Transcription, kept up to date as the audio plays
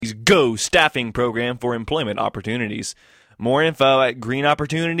Kymberly's Go Staffing program for employment opportunities. More info at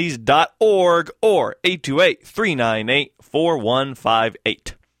greenopportunities.org or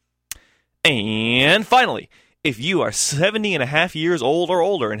 828-398-4158. And finally, if you are 70 and a half years old or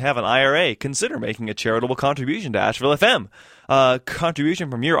older and have an IRA, consider making a charitable contribution to Asheville FM. A contribution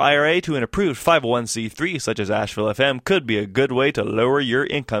from your IRA to an approved 501c3 such as Asheville FM could be a good way to lower your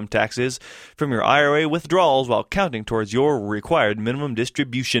income taxes from your IRA withdrawals while counting towards your required minimum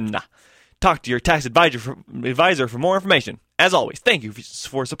distribution. Talk to your tax advisor for more information. As always, thank you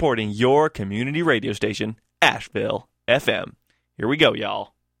for supporting your community radio station, Asheville FM. Here we go,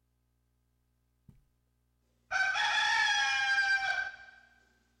 y'all.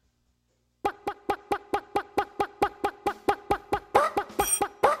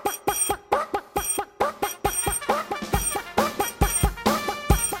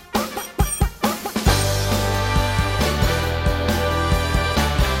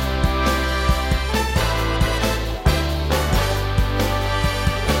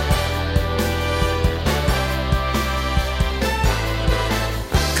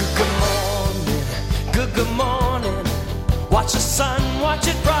 Watch the sun, watch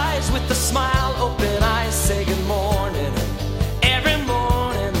it rise with a smile, open eyes, say good morning. Every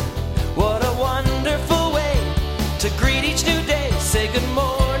morning, what a wonderful way to greet each new day. Say good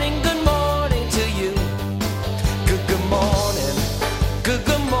morning to you. Good morning, good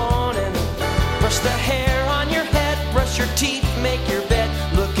morning. Brush the hair on your head, brush your teeth, make your bed.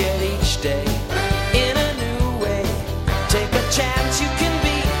 Look at each day in a new way. Take a chance, you can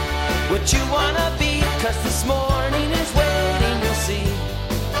be what you wanna be, 'cause this morning is waiting.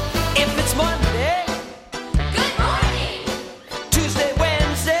 If it's Monday, good morning. Tuesday,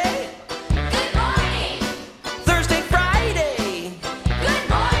 Wednesday, good morning. Thursday, Friday, good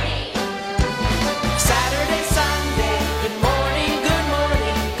morning. Saturday, Sunday, good morning, good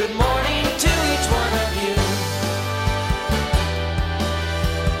morning, good morning to each one of you.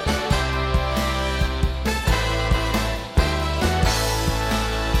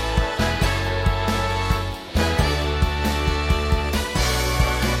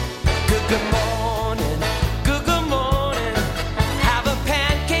 Good morning, good morning. Have a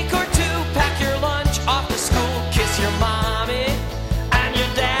pancake or two, pack your lunch off to school, kiss your mommy and your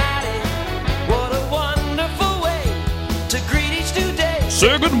daddy. What a wonderful way to greet each new day.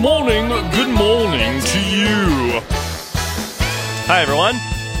 Say good morning to you. Hi, everyone.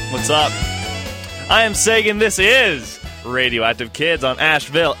 What's up? I am Sagan. This is Radioactive Kids on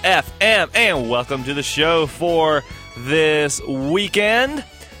Asheville FM, and welcome to the show for this weekend.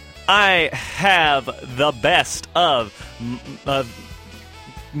 I have the best of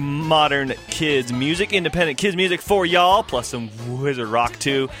modern kids music, independent kids music for y'all, plus some wizard rock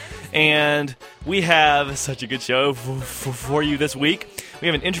too. And we have such a good show for you this week. We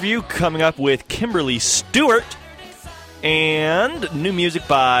have an interview coming up with Kymberly Stewart, and new music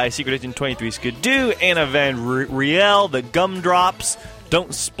by Secret Agent 23 Skidoo, Anna Van Riel, The Gumdrops,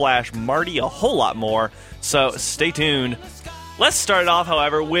 Don't Splash Marty, a whole lot more. So stay tuned. Let's start it off,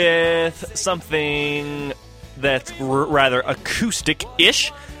 however, with something that's rather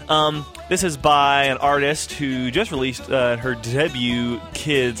acoustic-ish. This is by an artist who just released her debut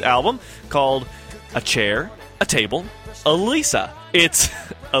kids album called A Chair, A Table, Elisa. It's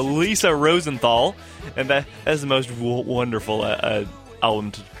Elisa Rosenthal, and that is the most wonderful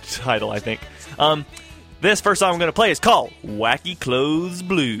album title, I think. This first song I'm going to play is called Wacky Clothes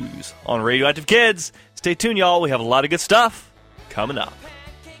Blues on Radioactive Kids. Stay tuned, y'all. We have a lot of good stuff coming up.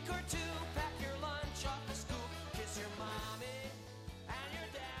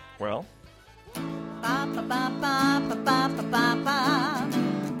 Well, I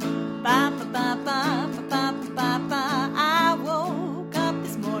woke up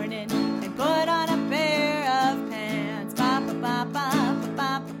this morning and put on a pair of pants. I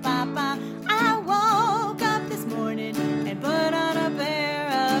woke up this morning and put on a pair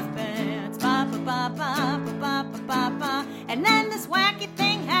of pants. And then this wacky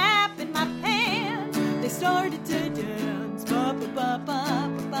thing happened, my pants, they started to dance.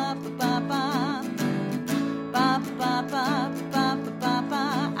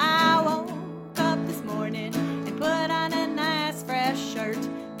 I woke up this morning and put on a nice fresh shirt.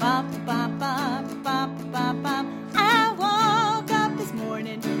 I woke up this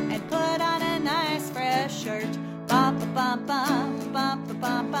morning and put on a nice fresh shirt.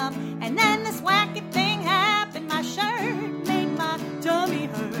 And then this wacky thing happened, my shirt made my tummy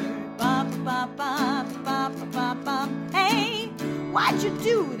hurt. Hey, why'd you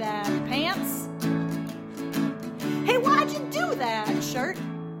do that, pants? Hey, why'd you do that, shirt?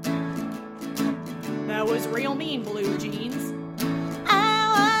 That was real mean, blue jeans.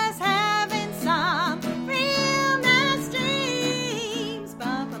 I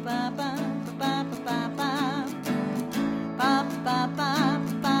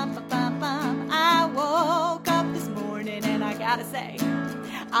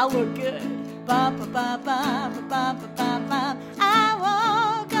I look good. Ba ba ba ba ba ba ba ba ba. I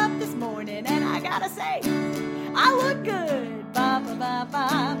woke up this morning and I gotta say, I look good. Ba ba ba ba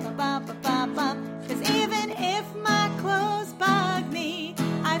ba ba ba ba ba. 'Cause even if my clothes bug me,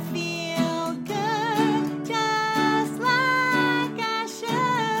 I feel good, just like I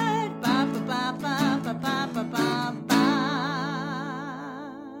should. Ba ba ba ba ba ba ba ba ba.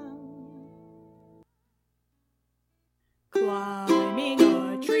 Climbing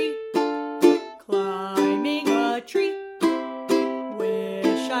a tree, climbing a tree.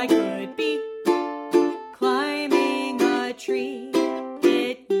 Wish I could be climbing a tree.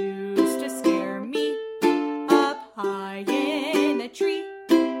 It used to scare me up high in a tree.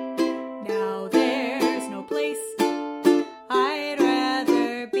 Now there's no place I'd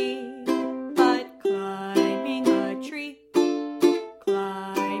rather be but climbing a tree,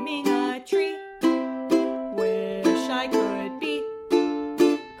 climbing a tree. Wish I could be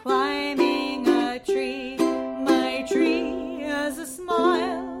climbing a tree. My tree has a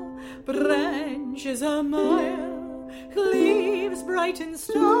smile, branches a mile, leaves bright in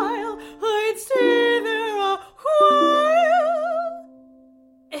style. I'd stay there a while.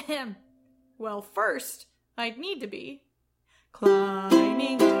 Ahem. Well, first, I'd need to be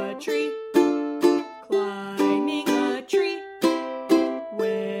climbing a tree, climbing a tree.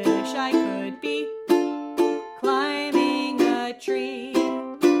 Wish I could be climbing a tree.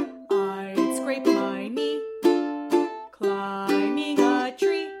 I'd scrape my knee, climbing a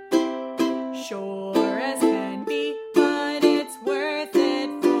tree. Sure as can be, but it's worth it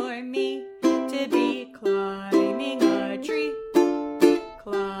for me to be climbing a tree,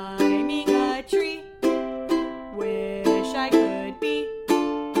 climbing a tree. Wish I could be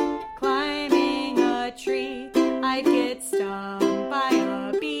climbing a tree. I'd get stung by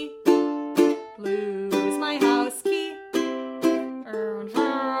a bee, lose my house key, and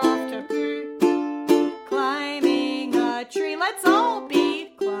have to be climbing a tree. Let's all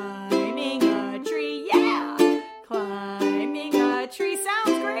be climbing a tree, yeah! Climbing a tree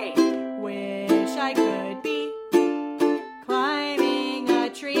sounds great. Wish I could be climbing a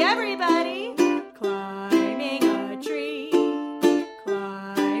tree. Everybody, climbing a tree,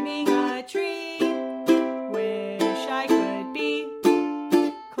 climbing a tree. Wish I could be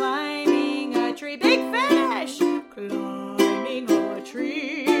climbing a tree. Big finish! Climbing a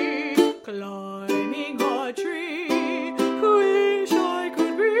tree, climbing a tree. Wish I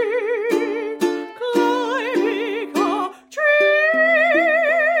could be climbing a tree.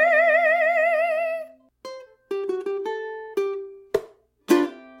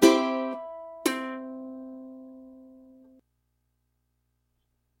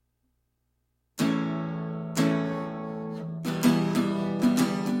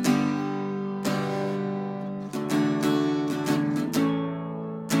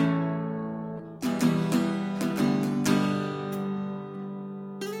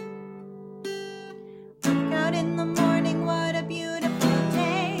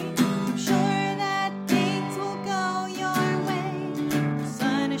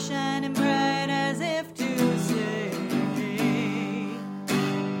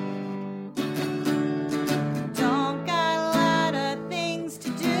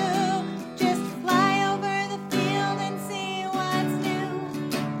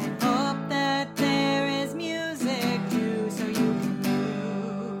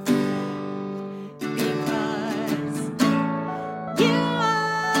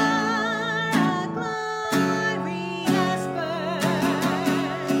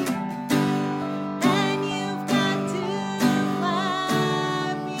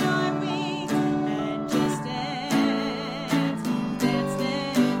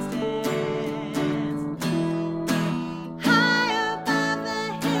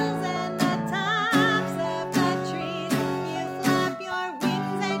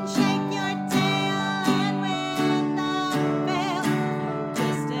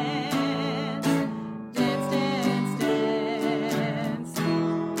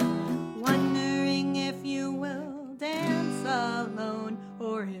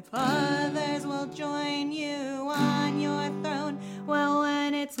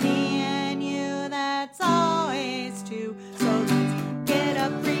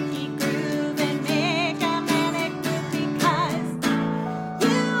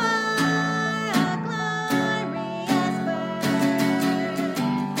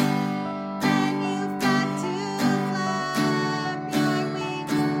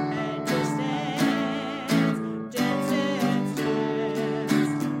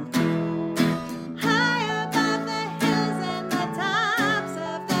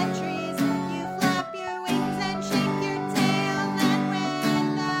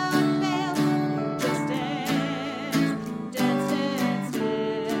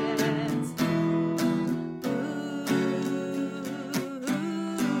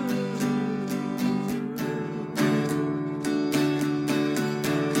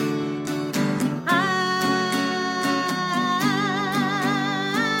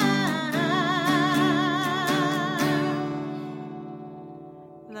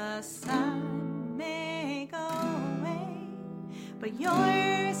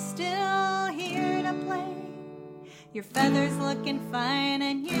 Your feathers looking fine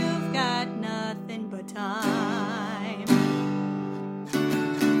and you've got nothing but time.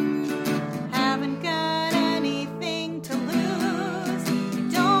 Haven't got anything to lose. You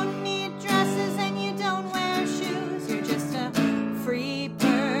don't need dresses and you don't wear shoes. You're just a free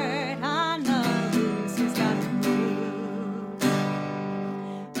bird on the loose who's got the moves.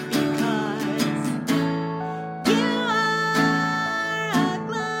 Because you are a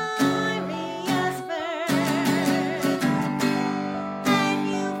glorious bird, and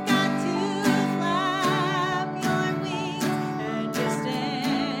you've got to flap your wings and just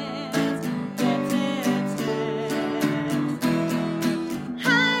dance, dance, dance, dance.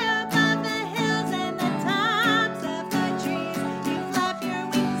 High above the hills and the tops of the trees, you flap your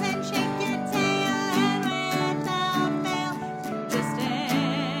wings and shake your tail, and without fail, just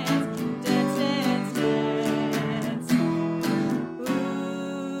dance, dance, dance, dance. Ooh, ooh,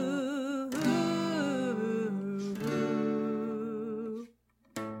 ooh.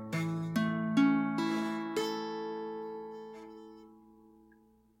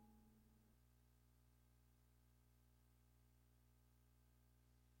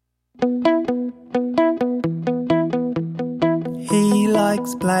 He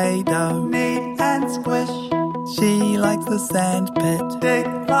likes Play-Doh, neat and squish. She likes the sand pit, dig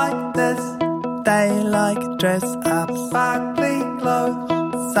like this. They like dress-up, sparkly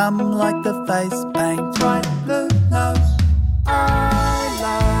clothes. Some like the face paint, bright blue nose. I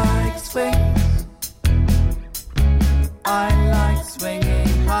like swings. I like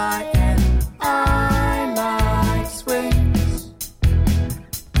swinging high and I like swings.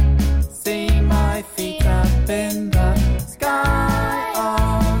 See my feet up in the sky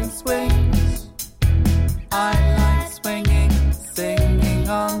on swings. I like swinging, singing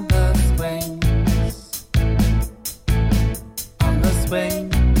on the swings. On the swings.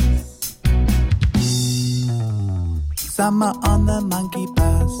 Some are on the monkey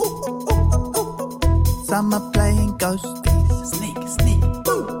bars. Some are playing ghosties. Sneak, sneak,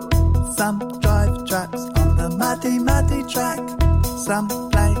 boo. Some drive trucks on the muddy, muddy track. Some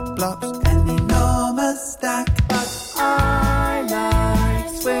play blocks, an enormous stack. But I like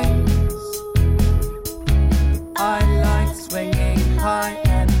swings. I like swinging high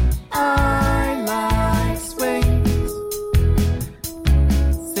and I like swings.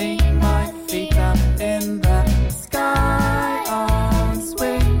 See my feet up in the sky on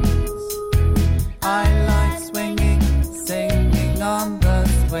swings. I like swinging, singing on the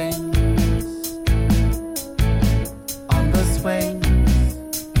swings. On the swings.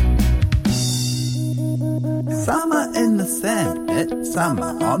 Some are in the sand pit, some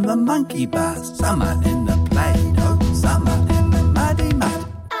are on the monkey bars, some are in the Play-Doh, some are in the muddy mud.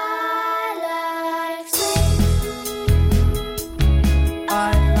 I like swings. I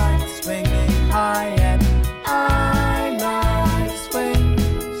like swinging high and I like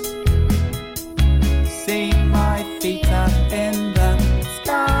swings. See my feet up in the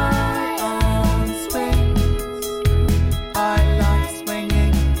sky on swings. I like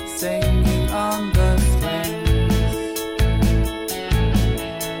swinging, singing on the swings.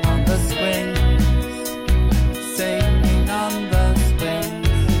 On the swings. Singing on the swings.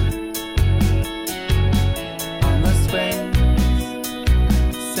 On the swings.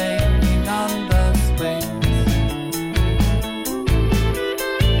 Singing on the swings.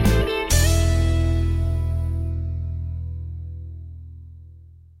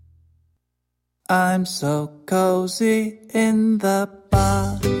 I'm so cozy in the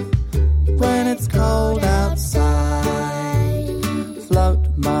bath when it's cold outside.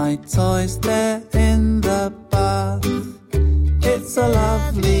 Float my toys there in the bath. It's a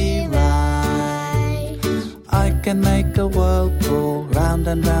lovely ride. I can make a whirlpool round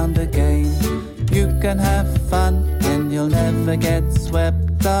and round again. You can have fun and you'll never get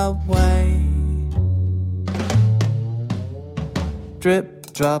swept away.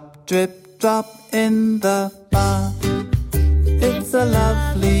 Drip, drop in the bath. It's a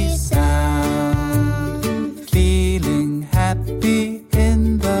lovely sound. Feeling happy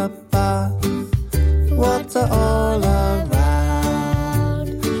in the bath. Water all around.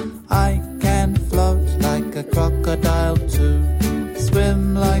 I can float like a crocodile too.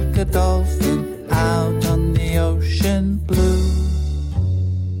 Swim like a dolphin out on the ocean blue.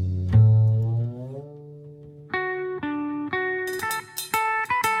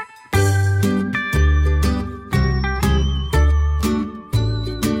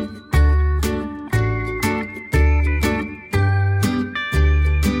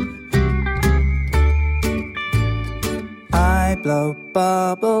 I blow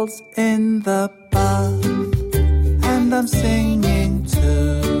bubbles in the bath and I'm singing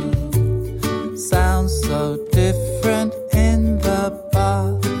too. Sounds so different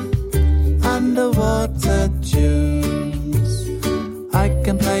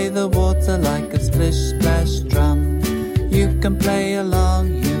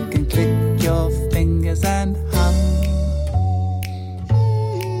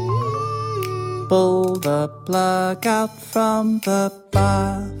pull the plug out from the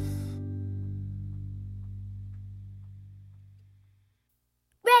bath.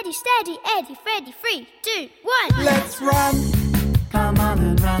 Ready, steady, Eddie, Freddy, 3, 2, 1. Let's run. Come on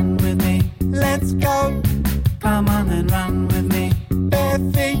and run with me. Let's go. Come on and run with me. Bare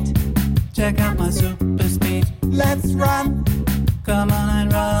feet. Check out my super speed. Let's run. Come on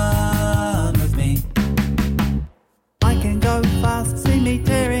and run with me. I can go fast, see me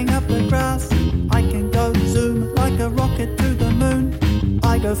tearing up the grass. I can go zoom like a rocket to the moon.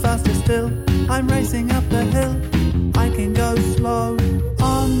 I go faster still, I'm racing up the hill. I can go slow,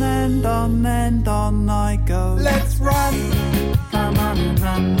 on and on and on I go. Let's run. Come on and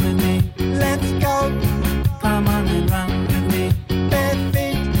run with me. Let's go. Come on and run with me. Bare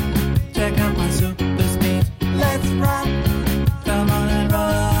feet. Check out my super speed. Let's run. Come on and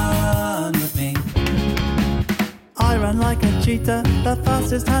run with me. I run like a cheetah, the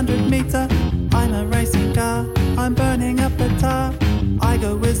fastest 100-meter. I'm a racing car, I'm burning up the tar. I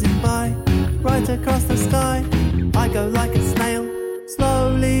go whizzing by, right across the sky. I go like a snail,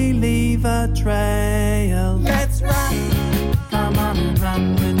 slowly leave a trail. Let's run. Come on and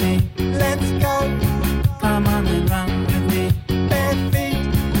run with me. Let's go. Come on and run with me. Bare feet.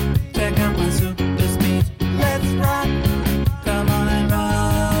 Check out my super speed. Let's run. Come on and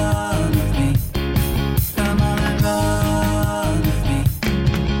run with me. Come on and run with me.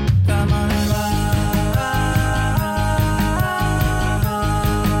 Come on and run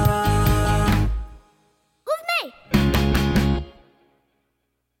With me.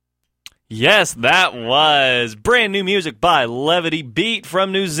 Yes, that was brand new music by Levity Beat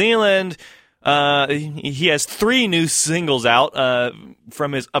from New Zealand. He has 3 new singles out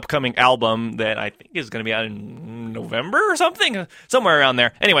from his upcoming album that I think is going to be out in November or something, somewhere around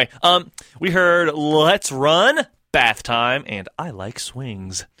there. Anyway, we heard Let's Run, Bath Time, and I Like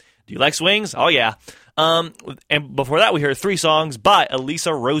Swings. Do you like swings? Oh, yeah. And before that, we heard 3 songs by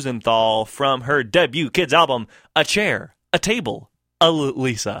Elisa Rosenthal from her debut kids album, A Chair, A Table,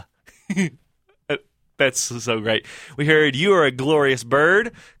 Elisa. That's so great. We heard You Are a Glorious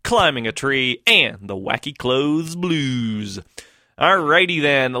Bird, Climbing a Tree, and The Wacky Clothes Blues. Alrighty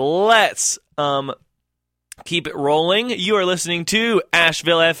then, let's keep it rolling. You are listening to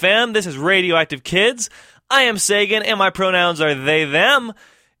Asheville FM. This is Radioactive Kids. I am Sagan, and my pronouns are they, them.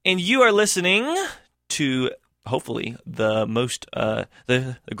 And you are listening to, hopefully, the most,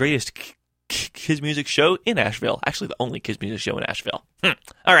 the greatest kids music show in Asheville. Actually, the only kids music show in Asheville.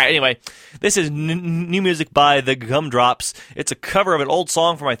 All right, anyway, this is new music by the Gumdrops. It's a cover of an old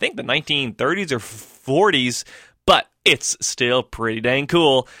song from, I think, the 1930s or 40s, but it's still pretty dang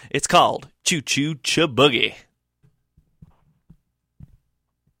cool. It's called Choo Choo Chaboogie.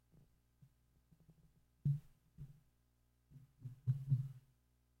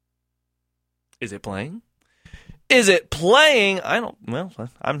 Is it playing? Is it playing? I'm not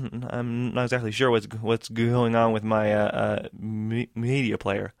exactly sure what's going on with my media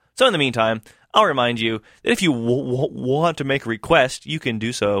player. So in the meantime, I'll remind you that if you want to make a request, you can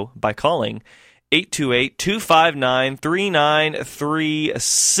do so by calling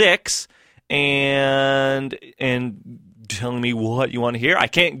 828-259-3936 and telling me what you want to hear. I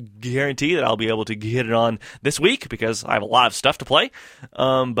can't guarantee that I'll be able to get it on this week because I have a lot of stuff to play,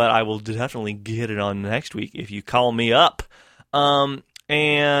 but I will definitely get it on next week if you call me up.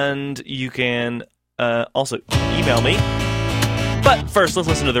 And you can also email me. But first, let's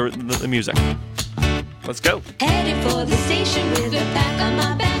listen to the music. Let's go. Headed for the station with a pack on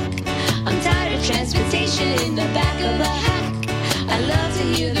my back. I'm tired of transportation in the back of a hack. I love to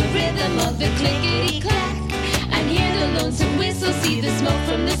hear the rhythm of the clickety-clack. And hear the lonesome whistle, see the smoke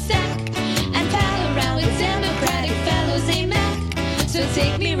from the stack. And pal around with Democratic fellows, amen. So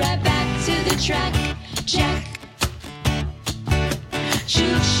take me right back to the track, Jack.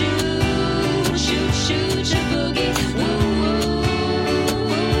 Shoot, shoot, shoot, shoot, chaboogie. Woo, woo,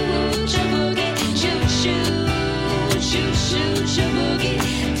 woo, chaboogie. Shoot, shoot, shoot, shoot, chaboogie.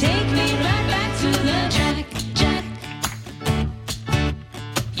 Take me right back to the track, Jack.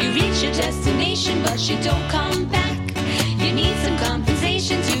 You reach your destination, but you don't come back. You need some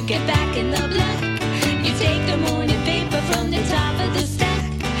compensation to get back in the black. You take the morning paper from the top of the stack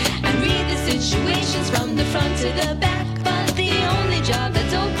and read the situations from the front to the back. But the only job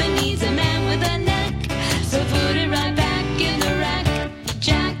that's open needs a man with a neck. So put it right back in the rack,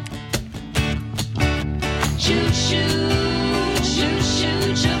 Jack. Shoot, shoot, shoot,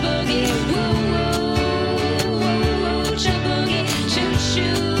 shoot, chaboogie. Woo, woo, woo, chaboogie. Shoot,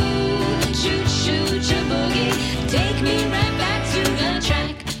 shoot, shoot, shoot, chaboogie. Take me right back to the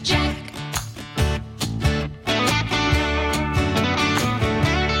track, Jack.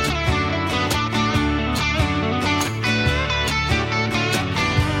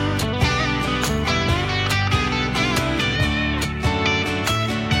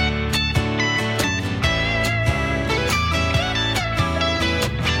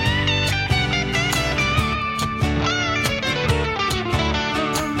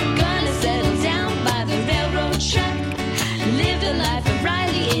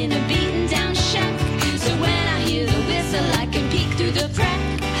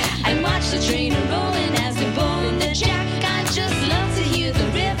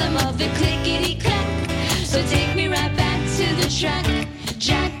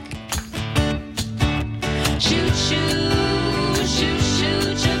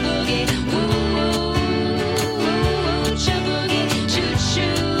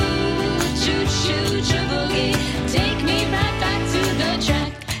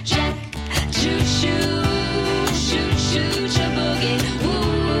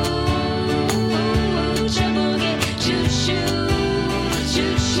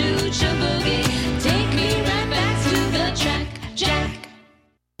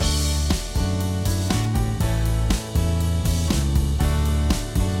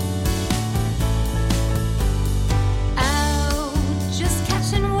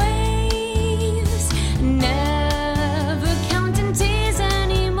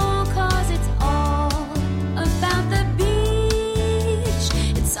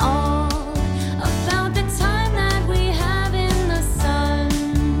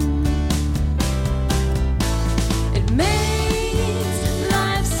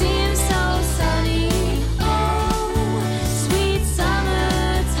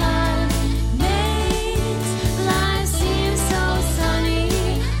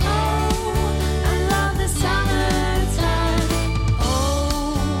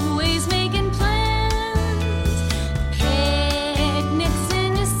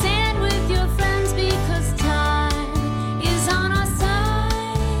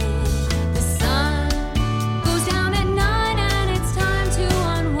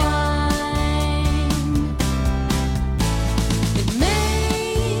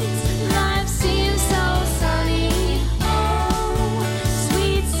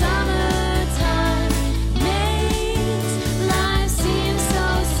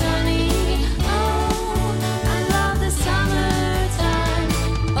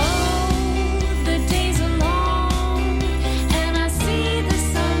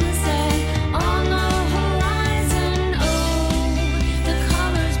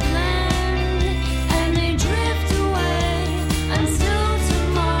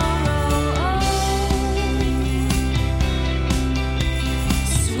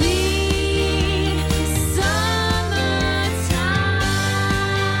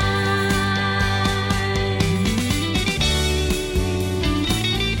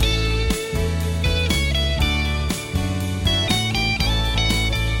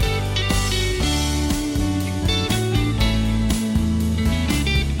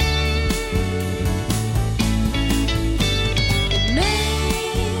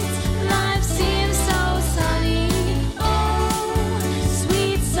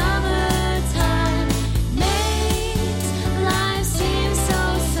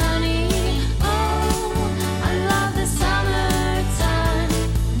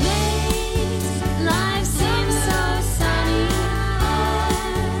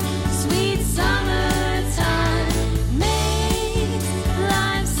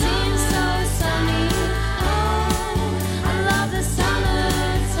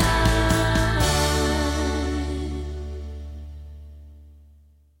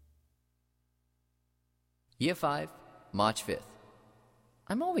 Year 5, March 5th.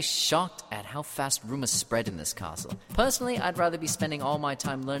 I'm always shocked at how fast rumors spread in this castle. Personally, I'd rather be spending all my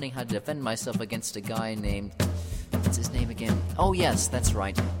time learning how to defend myself against a guy named... What's his name again? Oh yes, that's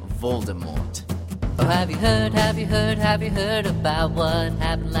right, Voldemort. Oh, have you heard about what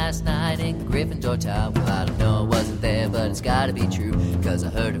happened last night in Gryffindor Tower? Well, I don't know, I wasn't there, but it's gotta be true, 'cause I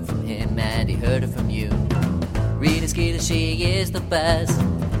heard it from him and he heard it from you. Rita Skeeter, she is the best.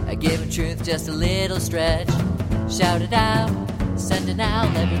 I give her truth just a little stretch. Shout it out, send it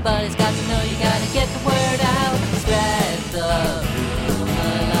out. Everybody's got to know, you gotta get the word out. Spread the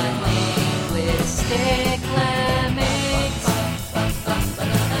rumor like linguistic lemmings.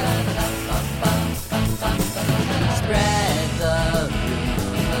 Spread the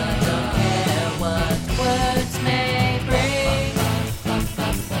rumor, don't care what words may bring.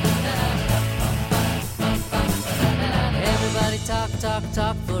 Everybody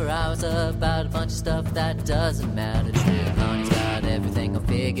talk for hours about a bunch of stuff that doesn't matter. True, Connie's got everything all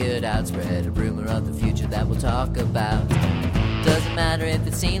figured out. Spread a rumor of the future that we'll talk about. Doesn't matter if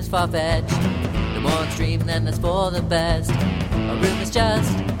it seems far-fetched. The more extreme, then that's for the best. A rumor's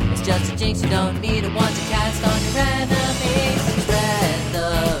it's just a jinx. You don't need a one to cast on your enemies. Spread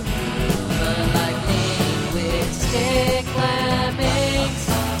the rumor like linguistic lemmings.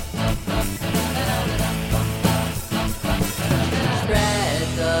 Spread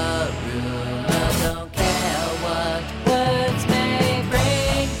the rumor, don't care what words may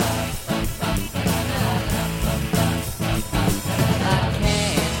bring. I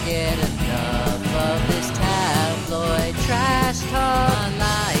can't get enough of this tabloid trash talk. My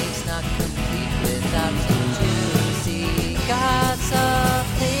life's not complete without some juicy gossip.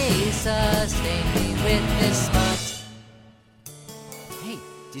 Please sustain me with this smut. Hey,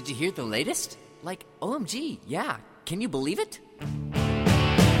 did you hear the latest? Like, OMG, yeah. Can you believe it?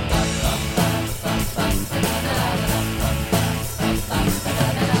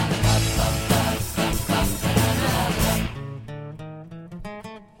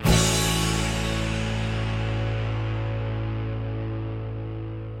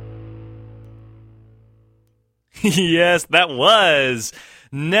 Yes, that was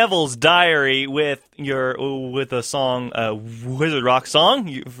Neville's Diary with a song, Wizard Rock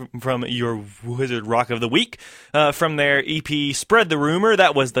song from your Wizard Rock of the Week from their EP Spread the Rumor.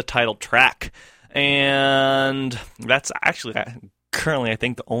 That was the title track, and that's actually currently I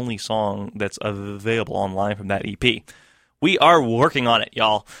think the only song that's available online from that EP. We are working on it,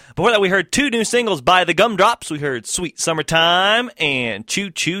 y'all. Before that, we heard 2 new singles by the Gumdrops. We heard Sweet Summertime and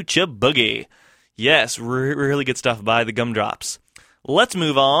Choo Choo Cha-Boogie. Yes, really good stuff by the Gumdrops. Let's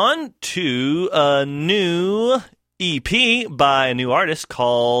move on to a new EP by a new artist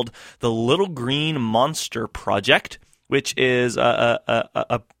called the Little Green Monster Project, which is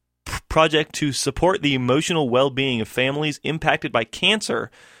a project to support the emotional well-being of families impacted by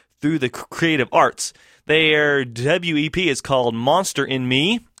cancer through the creative arts. Their debut EP is called Monster in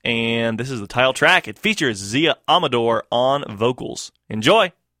Me, and this is the title track. It features Zia Amador on vocals.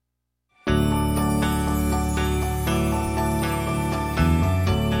 Enjoy!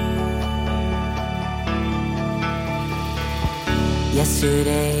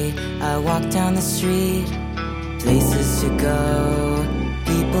 Yesterday, I walked down the street, places to go,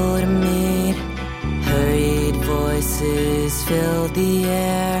 people to meet. Hurried voices filled the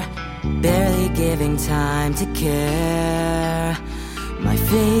air, barely giving time to care. My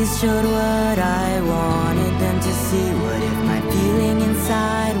face showed what I wanted them to see. What if my feeling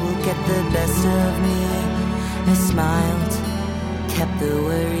inside will get the best of me? I smiled, kept the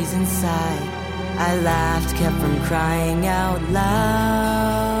worries inside. I laughed, kept from crying out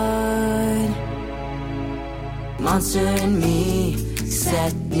loud. Monster in me,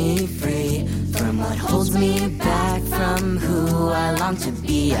 set me free from what holds me back from who I long to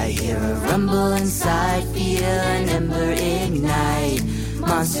be. I hear a rumble inside, feel an ember ignite.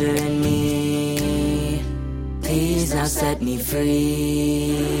 Monster in me, please now set me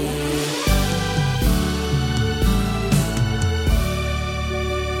free.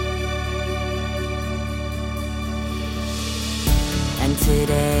 And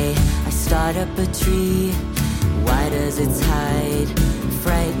today I start up a tree. Why does its height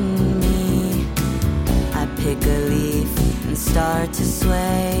frighten me? I pick a leaf and start to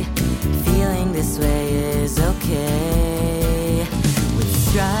sway, feeling this way is okay. With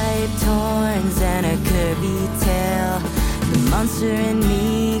striped horns and a curvy tail, the monster in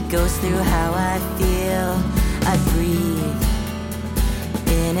me goes through how I feel. I breathe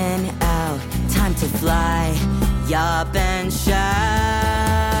in and out, time to fly, yap and shout.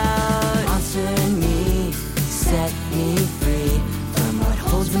 Monster in me, set me free from what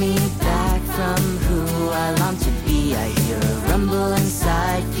holds me back from who I long be. I hear a rumble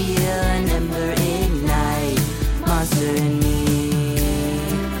inside, feel an ember ignite. Monster in me,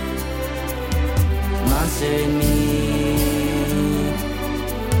 monster in me,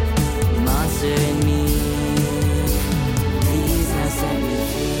 monster in me. Please now set me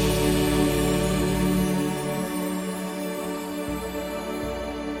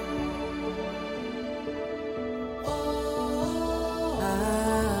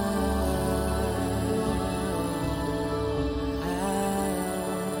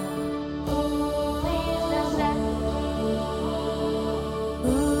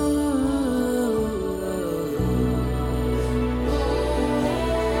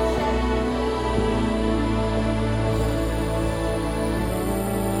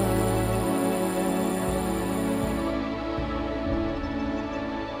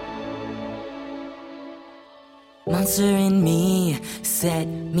monster in me, set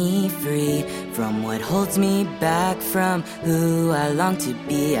me free from what holds me back from who I long to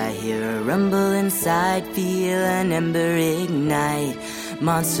be. I hear a rumble inside, feel an ember ignite.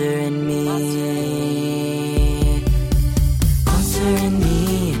 Monster in me, monster in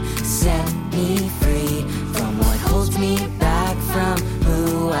me, set me free from what holds me back from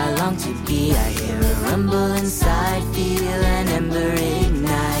who I long to be. I hear a rumble inside, feel an ember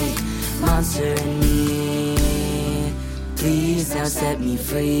ignite. Monster in me, please now set me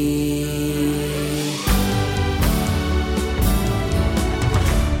free.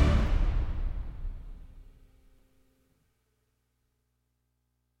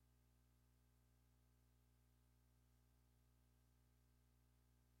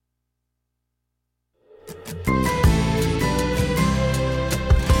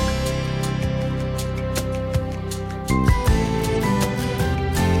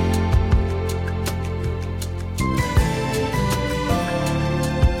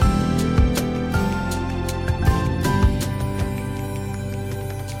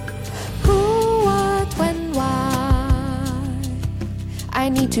 I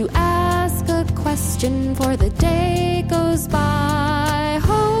need to ask a question for the day goes by.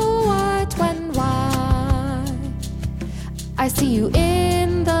 Who, what, when, why? I see you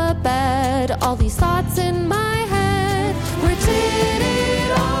in the bed, all these thoughts in my head. Where did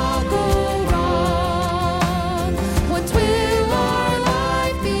it all go wrong? What will our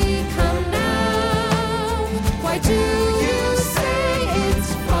life become now? Why do you say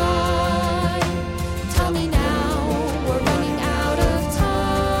it's fine? Tell me now, we're running out of time.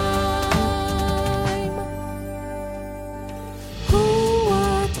 Who,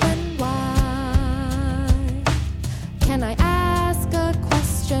 what, when, why? Can I ask a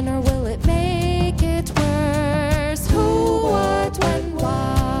question or will it make it worse? Who, what, when,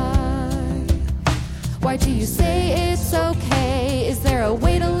 why? Why do you say it's okay? Is there a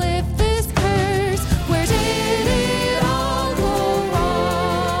way to lift this curse? Where did it all go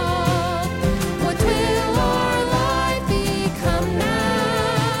wrong? What will our life become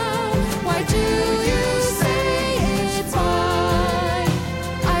now? Why do you say it's fine?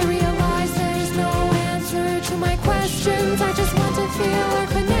 I realize there's no answer to my questions. I just want to feel our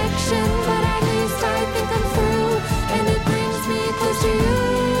connection, but at least I think I'm through, and it brings me close to you.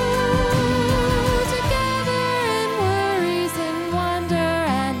 Together in worries and wonder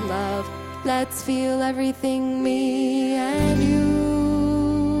and love, let's feel everything, me and you.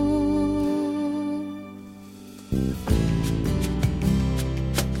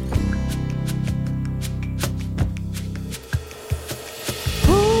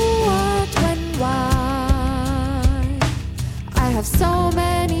 Who, what, when, why? I have so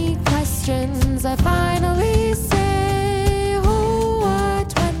many questions. I finally say, who,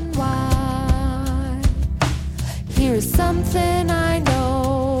 what, when, why? Here's something I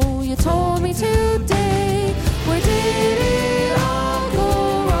know you told me today. Where did it all go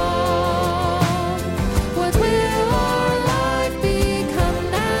wrong? What will our life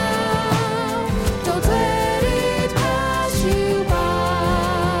become now? Don't let it pass you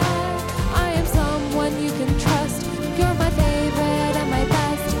by. I am someone you can trust. You're my favorite and my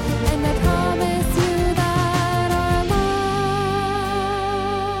best, and I promise you that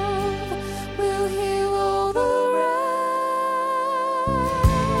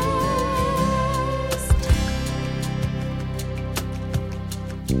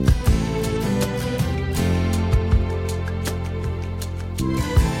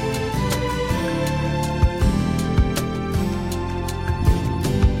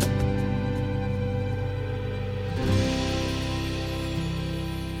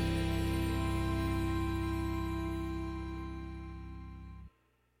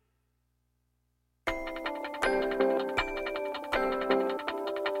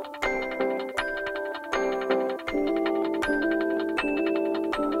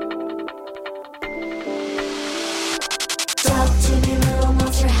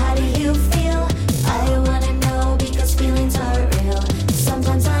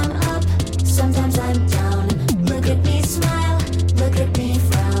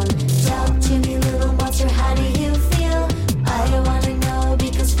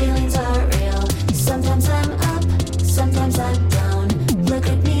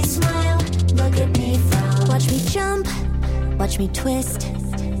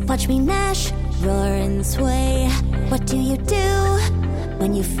Watch me gnash, roar and sway. What do you do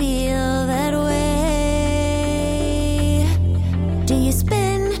when you feel that way? Do you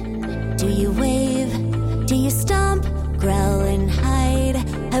spin? Do you wave? Do you stomp, growl and hide?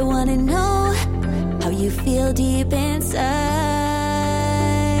 I wanna know how you feel deep inside.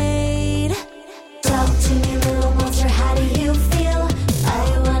 Talk to me, little monster, how do you feel?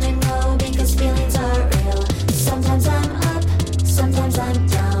 I wanna know because feelings are real. Sometimes I'm up, sometimes I'm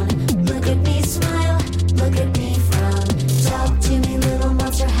down. Look at me smile, look at me frown. Talk to me, little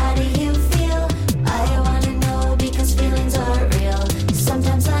monster, how do you feel? I wanna know because feelings are real.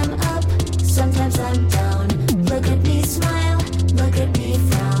 Sometimes I'm up, sometimes I'm down. Look at me smile, look at me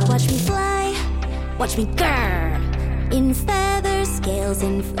frown. Watch me fly, watch me grrr. In feathers, scales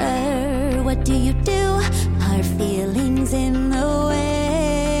and fur. What do you do? Are feelings in the way?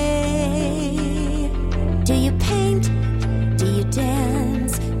 Do you paint? Do you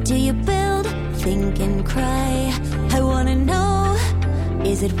dance? Do you build? Think and cry? I wanna know,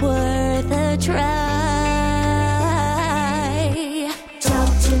 is it worth a try?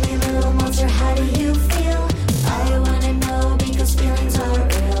 Talk to me, little monster, how do you feel? I wanna know because feelings are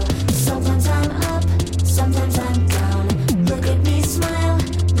real. Sometimes I'm up, sometimes I'm down. Look at me smile,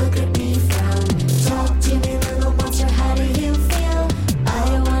 look at me frown. Talk to me, little monster, how do you feel? I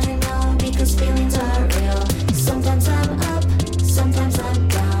wanna know because feelings are real. Sometimes I'm up, sometimes I'm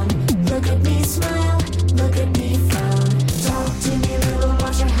down. Look at me smile, look at me frown. Talk to me, little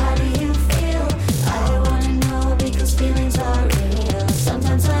monster, how do you feel? I wanna know because feelings are real.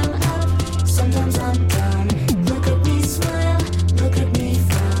 Sometimes I'm up, sometimes I'm down. Look at me smile, look at me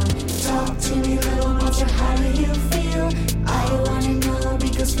frown. Talk to me, little monster, how do you feel? I wanna know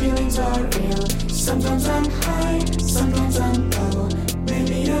because feelings are real. Sometimes I'm high, sometimes I'm low.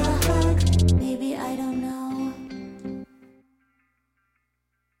 Maybe a hug, maybe I don't know.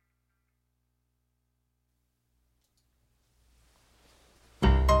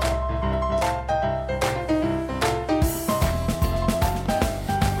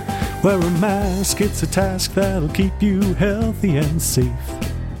 Wear a mask, it's a task that'll keep you healthy and safe.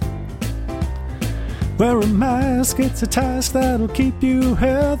 Wear a mask, it's a task that'll keep you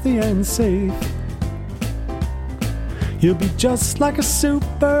healthy and safe. You'll be just like a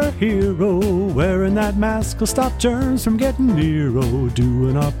superhero. Wearing that mask will stop germs from getting near. Oh,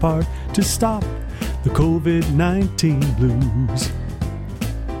 doing our part to stop the COVID-19 blues.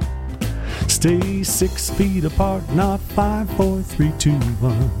 Stay 6 feet apart, not 5, 4, 3, 2,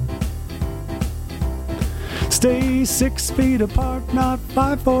 1. Stay 6 feet apart, not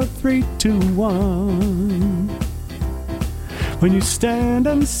 5, 4, 3, 2, 1. When you stand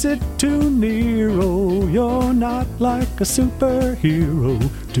and sit too near, oh, you're not like a superhero.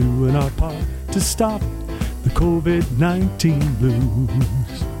 Doing our part to stop the COVID-19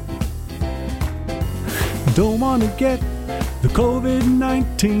 blues. Don't want to get the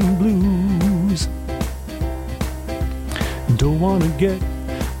COVID-19 blues. Don't want to get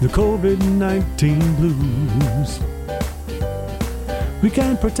the COVID-19 blues. We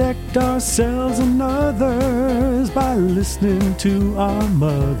can protect ourselves and others by listening to our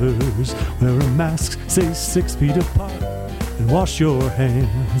mothers. Wear a mask, stay 6 feet apart, and wash your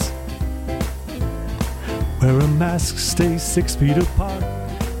hands. Wear a mask, stay 6 feet apart,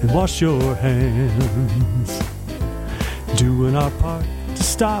 and wash your hands. Doing our part to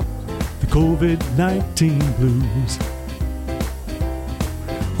stop the COVID-19 blues.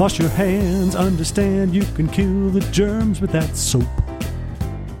 Wash your hands, understand you can kill the germs with that soap.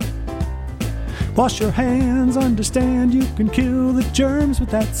 Wash your hands, understand you can kill the germs with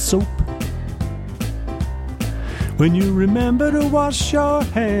that soap. When you remember to wash your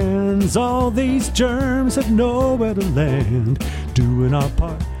hands, all these germs have nowhere to land. Doing our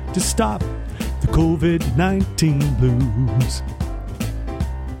part to stop the COVID-19 blues.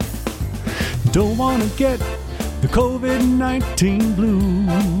 Don't want to get the COVID-19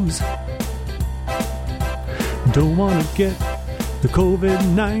 blues. Don't want to get the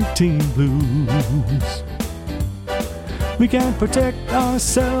COVID-19 blues. We can protect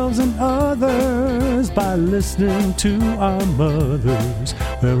ourselves and others by listening to our mothers.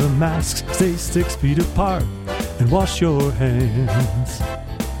 Wear a mask, stay 6 feet apart, and wash your hands.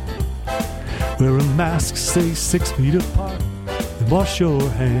 Wear a mask, stay 6 feet apart, and wash your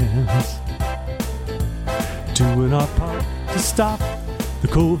hands. Doing our part to stop the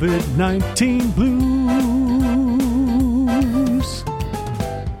COVID-19 blues.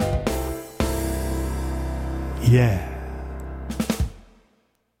 Yeah.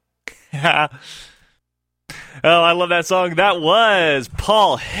 Oh, I love that song. That was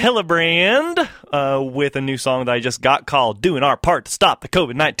Paul Hillebrand with a new song that I just got called Doing Our Part to Stop the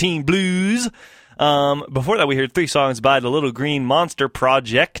COVID-19 Blues. Before that, we heard 3 songs by the Little Green Monster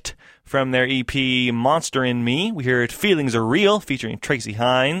Project from their EP Monster in Me. We heard Feelings Are Real featuring Tracy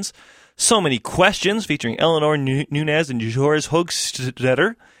Hines. So Many Questions featuring Eleanor Nunez and Joris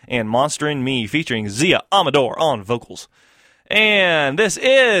Hoogstetter. And Monster in Me featuring Zia Amador on vocals. And this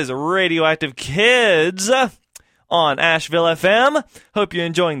is Radioactive Kids on Asheville FM. Hope you're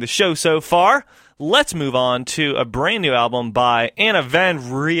enjoying the show so far. Let's move on to a brand new album by Anna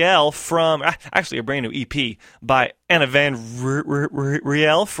Van Riel from, actually a brand new EP by Anna Van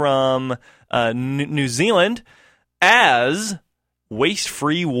Riel from New Zealand as Waste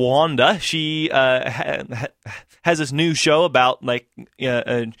Free Wanda. She has this new show about like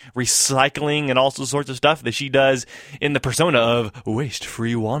recycling and all sorts of stuff that she does in the persona of Waste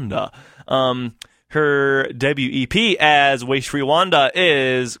Free Wanda. Her debut EP as Waste Free Wanda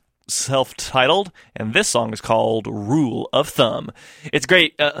is self-titled, and this song is called Rule of Thumb. It's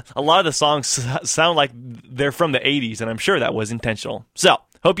great. A lot of the songs sound like they're from the 80s, and I'm sure that was intentional. So,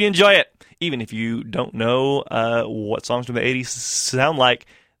 hope you enjoy it. Even if you don't know what songs from the 80s sound like,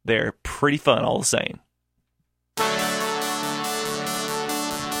 they're pretty fun all the same.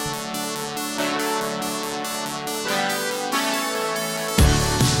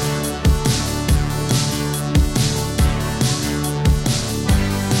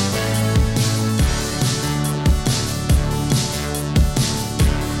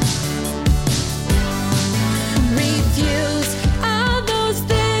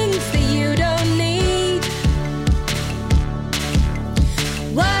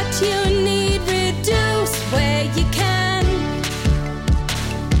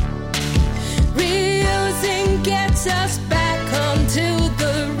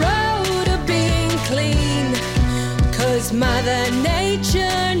 Mother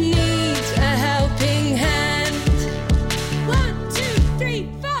Nature needs a helping hand. 1, 2, 3,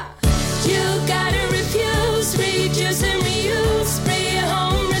 4. You gotta refuse, reduce and reuse, spray your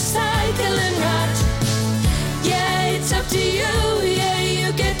home, recycle and rot. Yeah, it's up to you, yeah,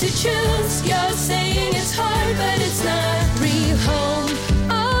 you get to choose. You're saying it's hard, but it's not. Rehome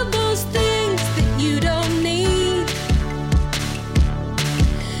all those things that you don't need.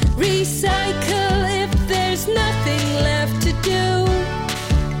 Recycle if there's nothing left to do.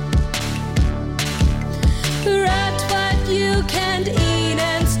 Rot what you can't eat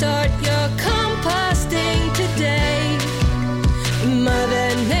and start your composting today.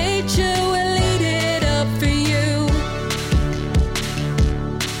 Mother Nature will eat it up for you.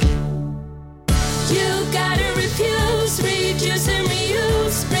 You gotta refuse, reduce and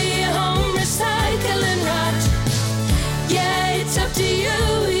reuse, spray your home, recycle and rot. Yeah, it's up to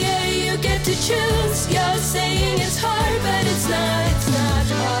you, yeah, you get to choose. You're saying it's hard, but it's not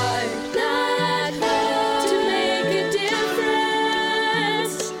hard. Not hard to make a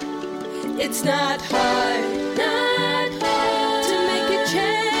difference. It's not hard to make a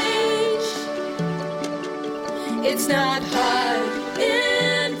change. It's not hard.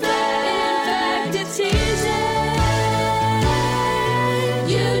 In fact, it's easy.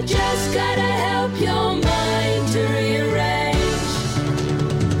 You just gotta help your mind to rearrange.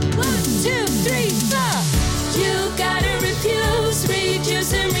 1, 2, 3, 4. You gotta refuse,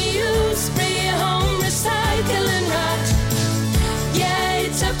 reduce and reuse, spray your home, recycle and rot. Yeah,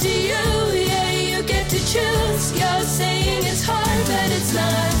 it's up to you, yeah, you get to choose. You're saying it's hard, but it's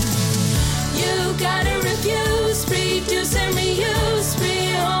not. You gotta refuse, reduce and reuse, spray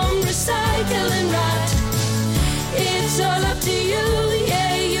your home, recycle and rot. It's all up to you,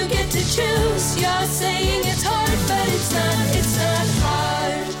 yeah, you get to choose. You're saying it's hard, but it's not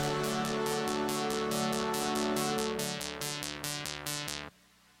hard.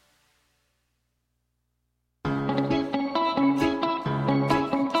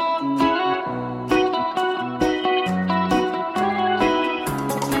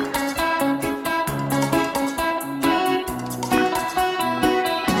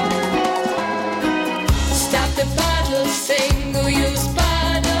 Stop the bottle, single-use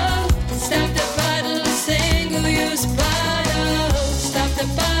bottle. Stop the bottle, single-use bottle. Stop the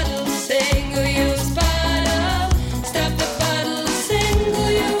bottle, single-use bottle. Stop the bottle,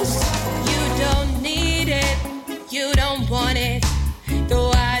 single-use. You don't need it, you don't want it. The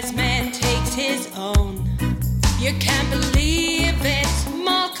wise man takes his own. You can't believe it's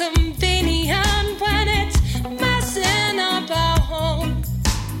more convenient when it's messing up our home.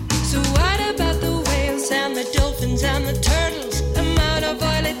 So what about the whales and the dolphins and the turtles? The amount of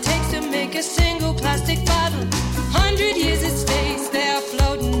oil it takes to make a single plastic bottle. 100 years it stays there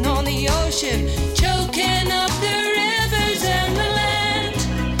floating on the ocean, choking up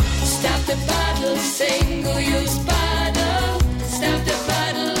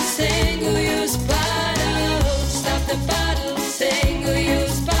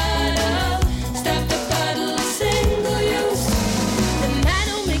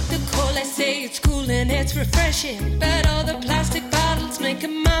refreshing, but all the plastic bottles make a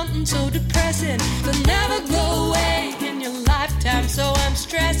mountain so depressing. They'll never go away in your lifetime, so I'm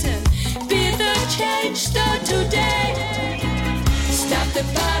stressing. Be the change, start today. Stop the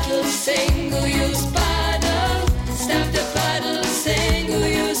bottle, single-use bottle. Stop the bottle,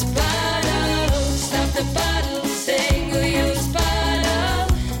 single-use bottle. Stop the bottle, single-use bottle.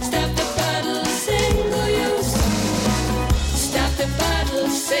 Stop the bottle, single-use. Stop the bottle,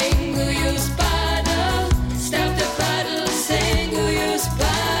 single-use bottle. Stop the bottle, single-use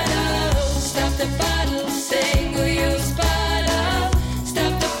bottle. Stop the bottle, single-use bottle.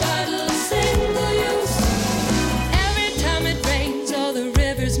 Stop the bottle, single-use. Every time it rains, all the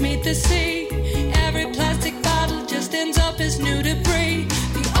rivers meet the sea. Every plastic bottle just ends up as new debris.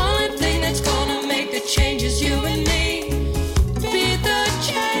 The only thing that's gonna make the change is you and me. Be the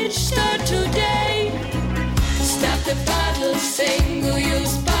change, start today. Stop the bottle,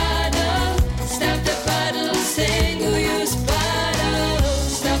 single-use bottle. Stop the bottle, single-use bottle.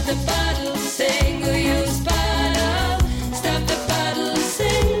 Stop the bottle, single-use bottle. Stop the bottle,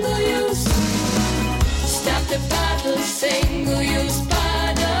 single-use. Stop the bottle, single-use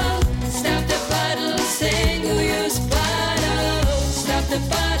bottle. Stop the bottle, single-use bottle. Stop the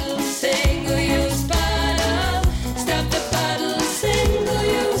bottle, single-use bottle. Stop the bottle,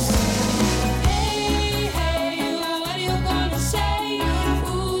 single-use. Hey, hey, what are you gonna say?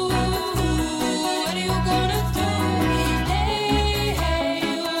 Ooh, what are you gonna do? Hey,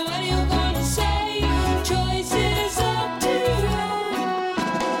 hey, what are you gonna say? Choice is up to you.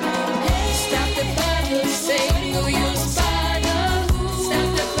 Hey, stop the bottle, single-use bottle. Stop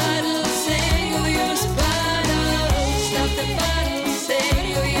the bottle, single-use bottle. Stop the bottle,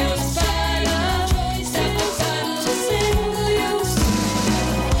 single-use bottle.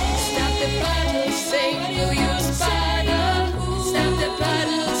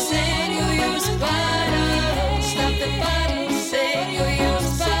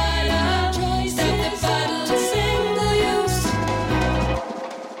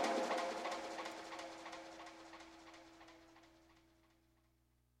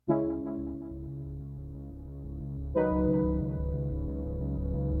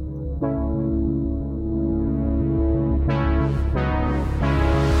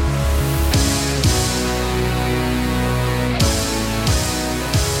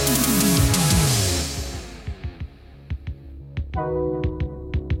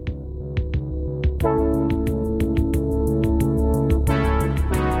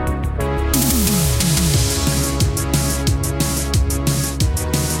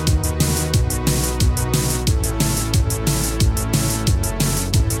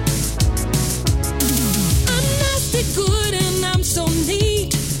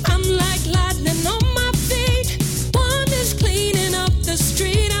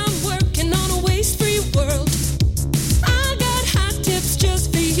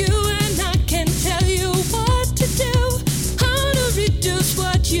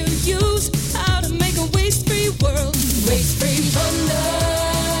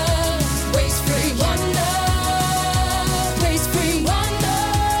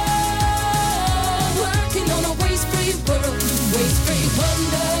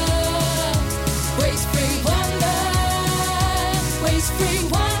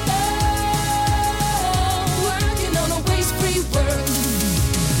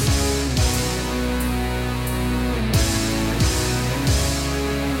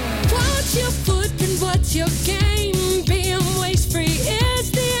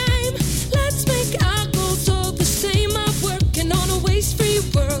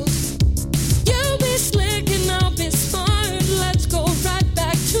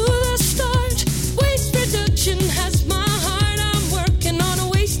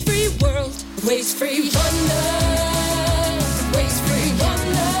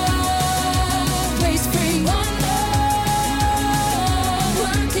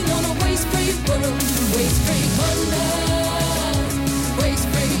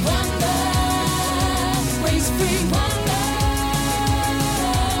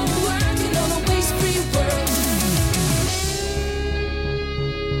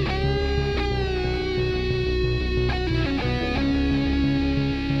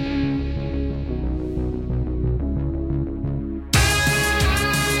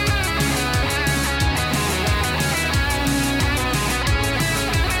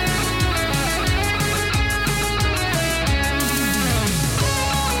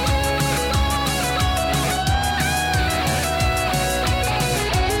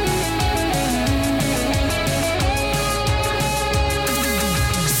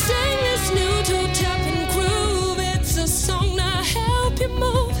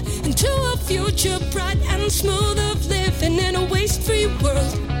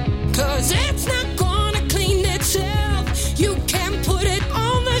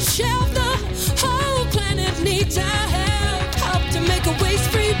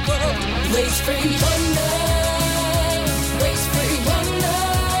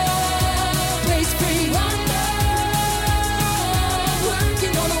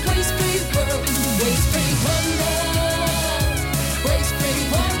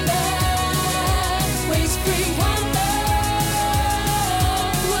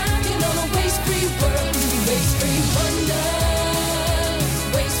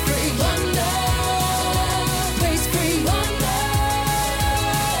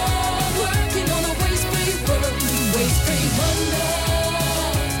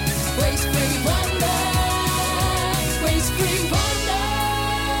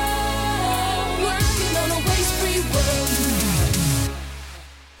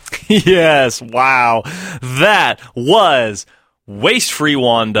 Yes, wow. That was Waste Free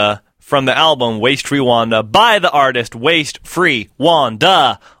Wanda from the album Waste Free Wanda by the artist Waste Free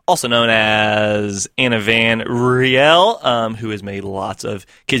Wanda, also known as Anna Van Riel, who has made lots of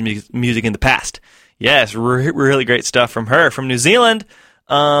kids' music in the past. Yes, really great stuff from her. From New Zealand,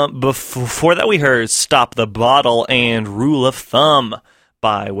 before that we heard Stop the Bottle and Rule of Thumb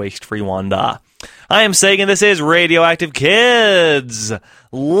by Waste Free Wanda. I am Sagan, this is Radioactive Kids.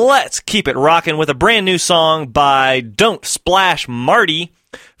 Let's keep it rocking with a brand new song by Don't Splash Marty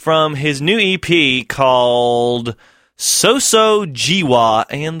from his new EP called So-So Jiwa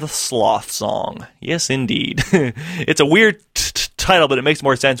and the Sloth Song. Yes, indeed. It's a weird title, but it makes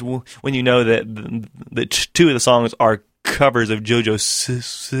more sense when you know that two of the songs are covers of JoJo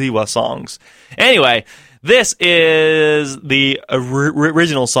Siwa songs. Anyway, this is the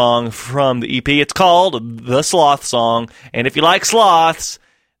original song from the EP. It's called The Sloth Song, and if you like sloths,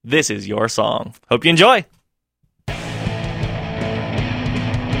 this is your song. Hope you enjoy.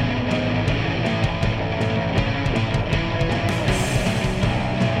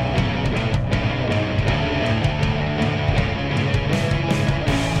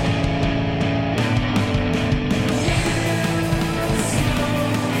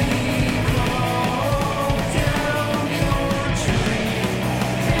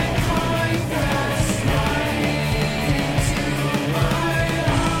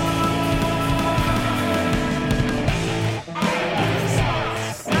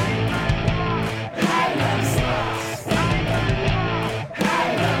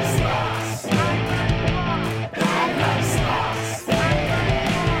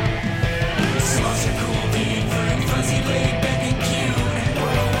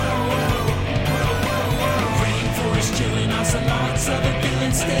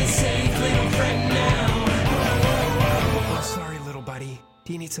 Stay safe, little friend now. Oh, sorry, little buddy.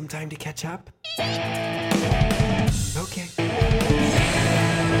 Do you need some time to catch up? Okay.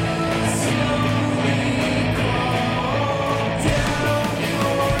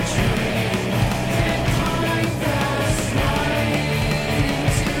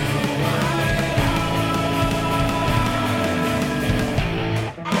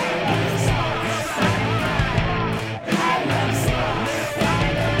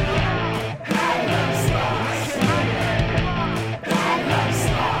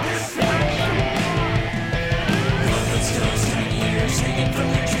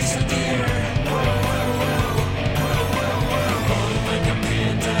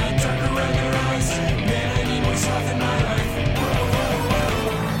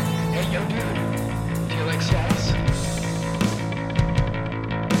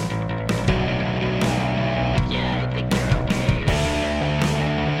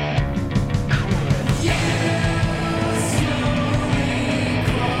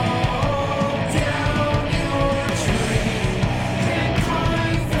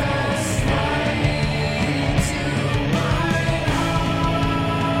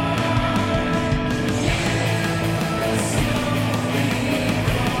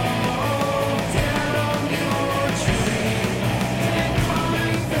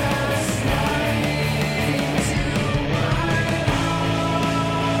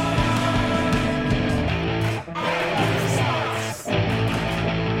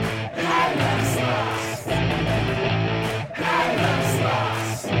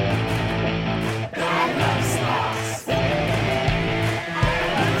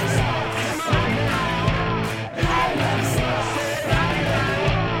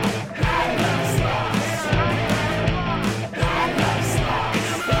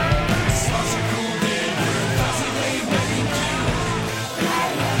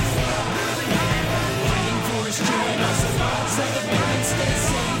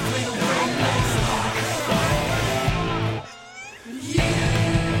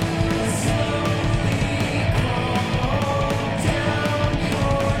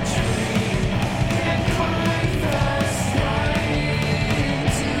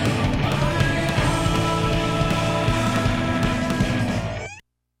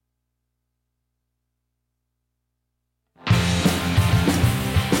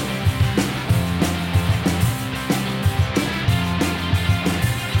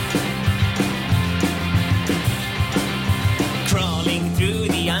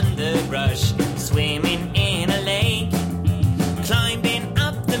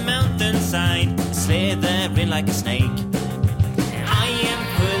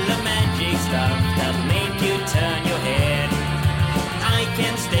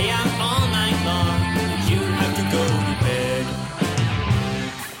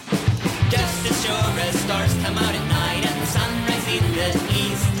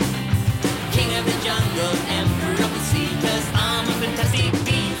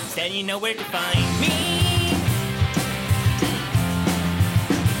 then you know where to find me.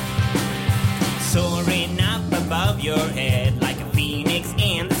 Soaring up above your head like a phoenix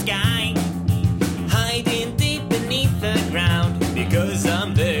in the sky, hiding deep beneath the ground because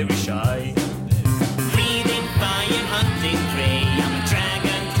I'm very shy. Breathing fire, hunting prey, I'm a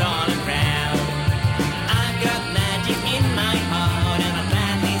dragon crawling proud. I've got magic in my heart and I'm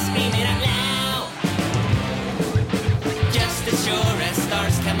gladly screaming out loud. Just as sure as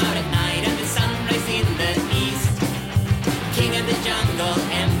stars come out at night and the sunrise in the east, king of the jungle,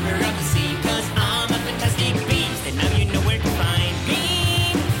 emperor of the sea, 'cause I'm a fantastic beast. And now you know where to find me.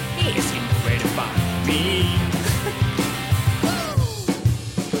 Yes, you know where to find me.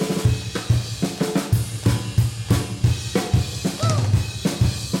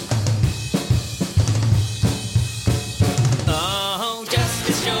 Oh, just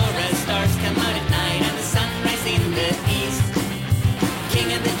as sure as stars come out at night and the sunrise in the east,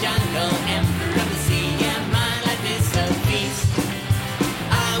 king of the jungle, emperor of the sea, yeah, my life is a feast.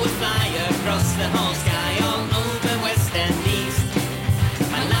 I would fly across the whole sky, all over west and east.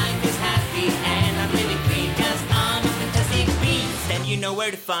 My life is happy and I'm living free, 'cause I'm a fantastic beast. And you know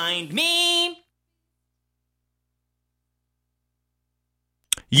where to find me.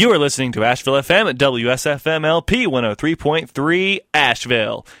 You are listening to Asheville FM at WSFM-LP 103.3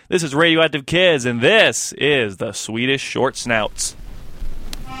 Asheville. This is Radioactive Kids, and this is the Swedish Short Snouts.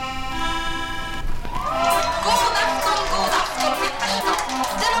 God afton min personal.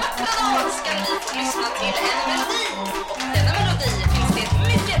 Denna vackra dag ska ni få lyssna till en melodi. Och denna melodi finns det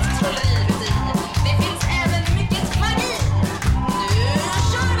mycket trolleri i. Det finns även mycket magi. Nu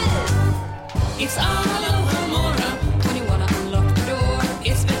kör vi! It's aloha mora. When you wanna unlock the door,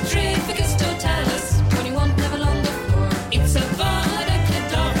 It's Petrificus totalis. when you want level on the floor, It's a Vada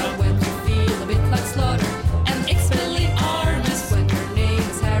Kedavra. when you feel a bit like slaughter, An Expelliarmus. when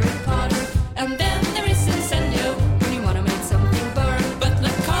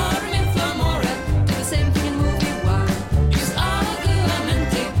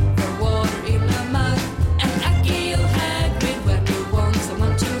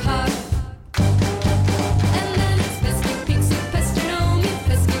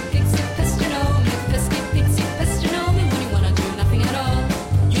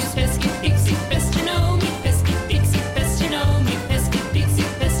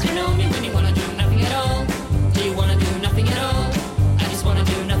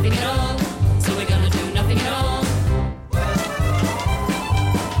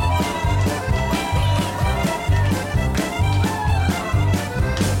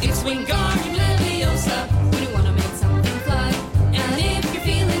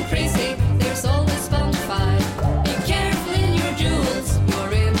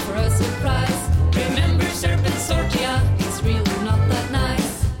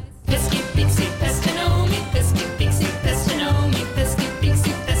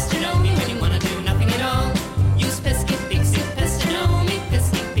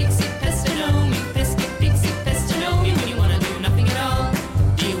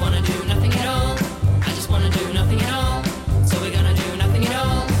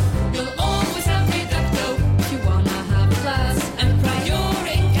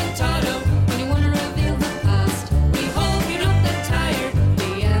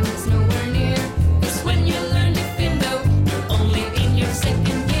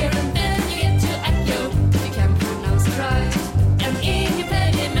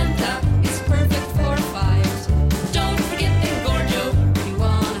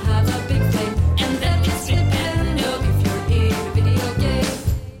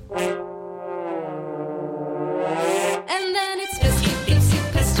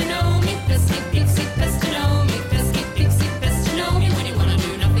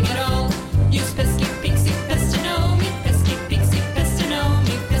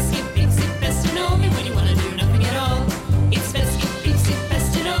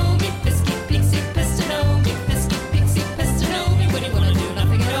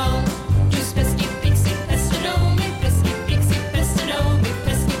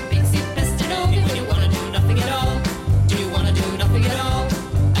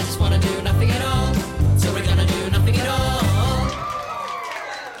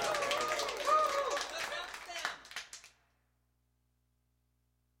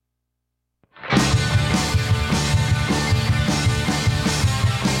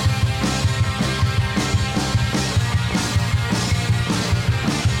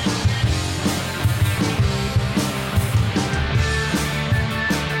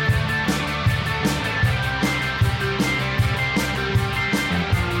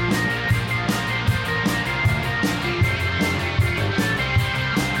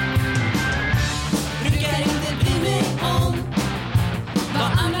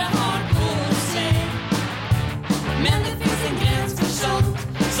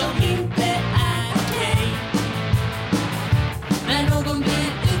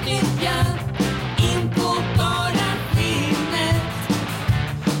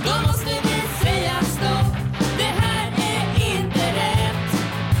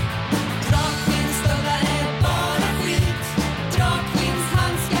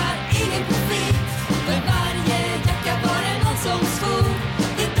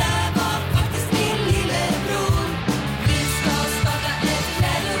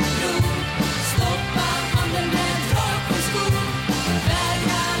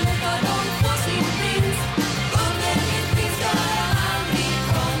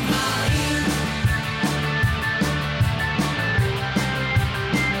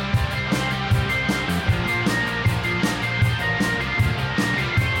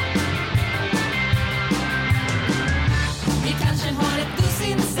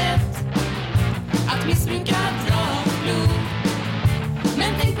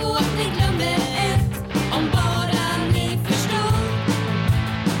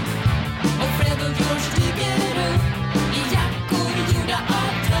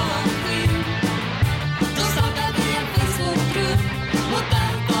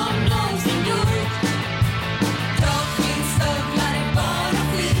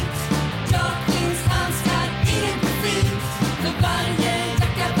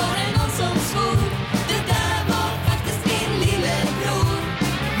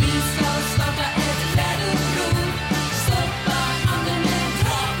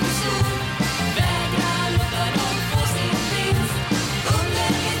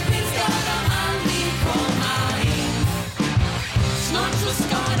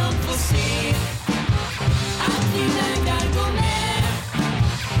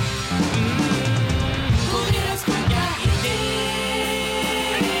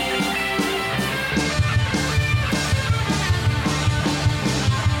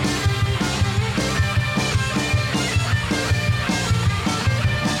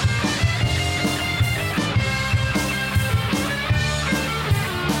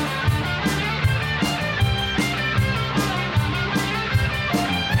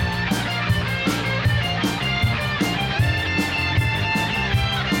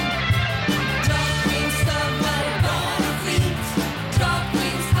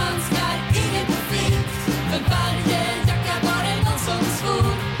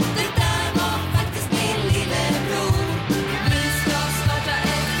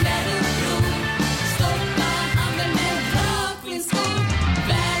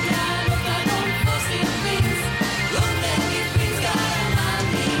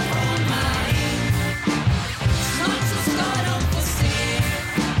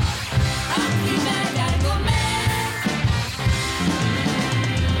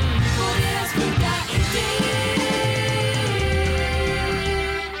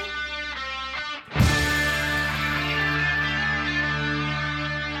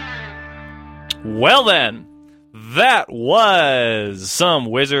Well then, that was some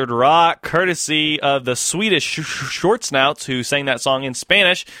wizard rock, courtesy of the Swedish short snouts who sang that song in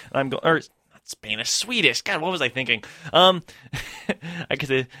Spanish. And I'm going, or not Spanish, Swedish. God, what was I thinking? I could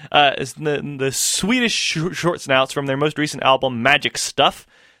say it's the Swedish short snouts from their most recent album, Magic Stuff.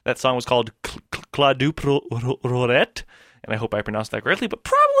 That song was called Kladuproret, and I hope I pronounced that correctly, but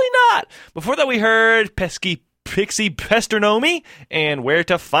probably not. Before that, we heard Pesky Pixie Pestronomy and Where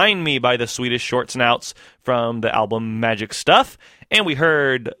to Find Me by the Swedish Short Snouts from the album Magic Stuff. And we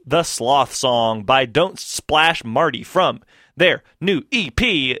heard The Sloth Song by Don't Splash Marty from their new EP,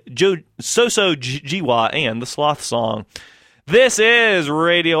 So-So Jiwa and The Sloth Song. This is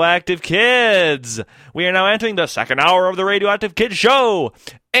Radioactive Kids. We are now entering the second hour of the Radioactive Kids show.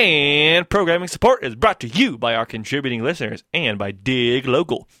 And programming support is brought to you by our contributing listeners and by Dig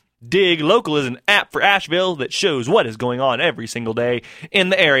Local. Dig Local is an app for Asheville that shows what is going on every single day in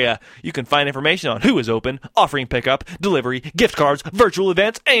the area. You can find information on who is open, offering pickup, delivery, gift cards, virtual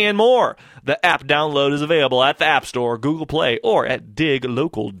events, and more. The app download is available at the App Store, Google Play, or at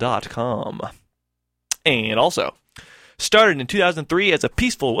diglocal.com. And also, started in 2003 as a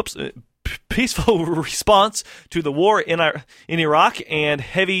peaceful response to the war in Iraq and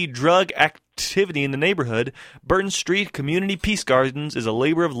heavy drug activity in the neighborhood, Burton Street Community Peace Gardens is a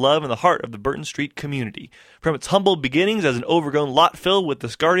labor of love in the heart of the Burton Street community. From its humble beginnings as an overgrown lot filled with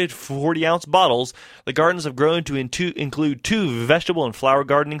discarded 40-ounce bottles, the gardens have grown to include 2 vegetable and flower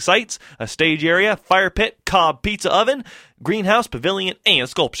gardening sites, a stage area, fire pit, cob pizza oven, greenhouse, pavilion, and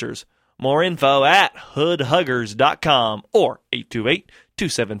sculptures. More info at hoodhuggers.com or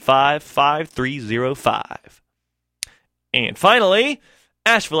 828-275-5305. And finally,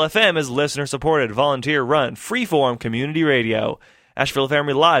 Asheville FM is listener-supported, volunteer-run, free-form community radio. Asheville FM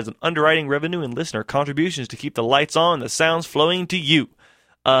relies on underwriting revenue and listener contributions to keep the lights on and the sounds flowing to you.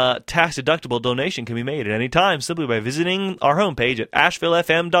 A tax-deductible donation can be made at any time simply by visiting our homepage at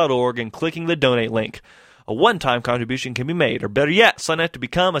ashevillefm.org and clicking the donate link. A one-time contribution can be made, or better yet, sign up to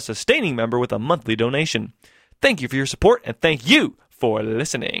become a sustaining member with a monthly donation. Thank you for your support, and thank you for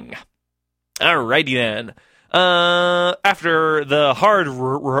listening. Alrighty then. After the hard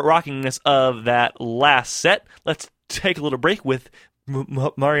rockingness of that last set, let's take a little break with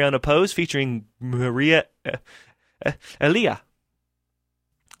Mariana Pose featuring Maria Elia.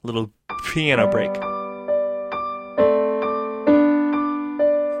 Little piano break.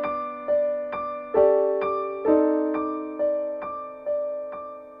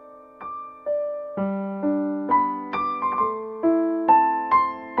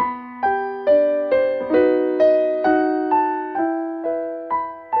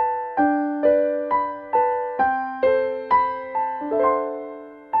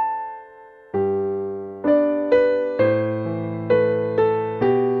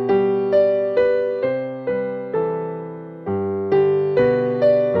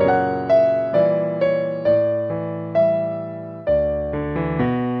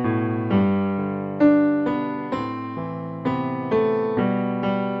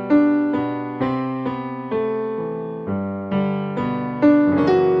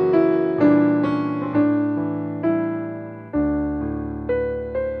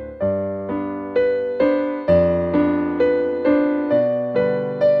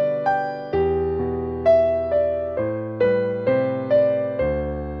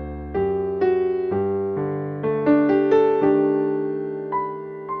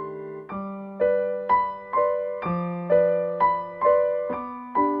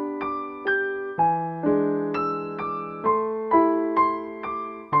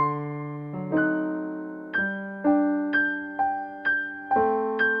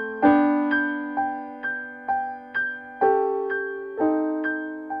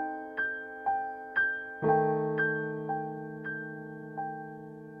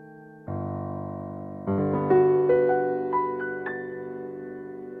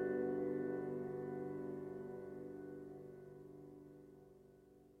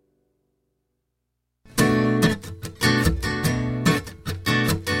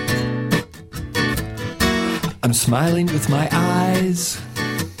 I'm smiling with my eyes,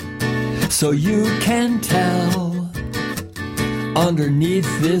 so you can tell.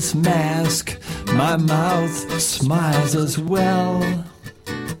 Underneath this mask, my mouth smiles as well.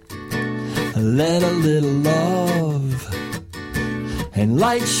 Let a little love and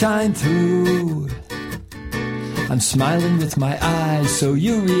light shine through. I'm smiling with my eyes, so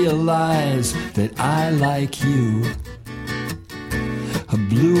you realize that I like you.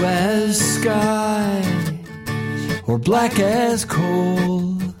 Blue as sky, or black as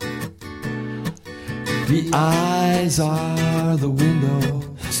coal. The eyes are the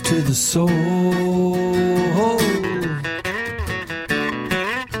windows to to the soul.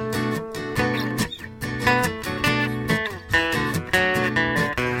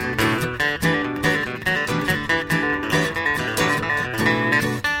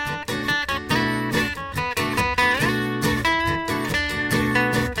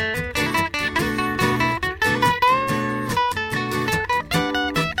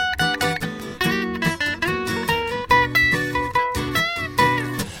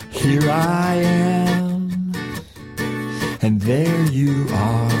 Here I am, and there you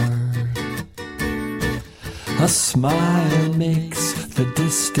are. A smile makes the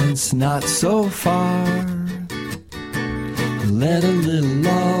distance not so far. Let a little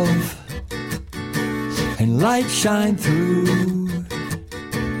love and light shine through.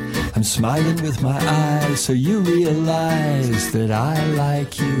 I'm smiling with my eyes so you realize that I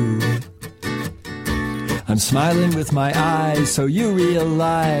like you. I'm smiling with my eyes so you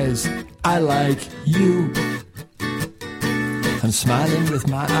realize I like you. I'm smiling with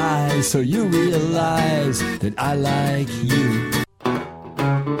my eyes so you realize that I like you.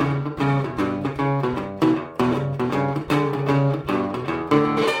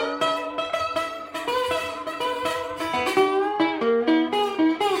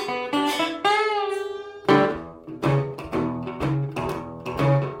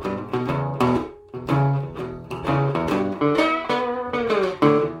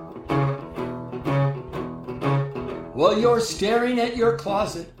 Well, you're staring at your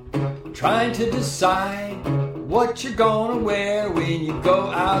closet, trying to decide what you're gonna wear when you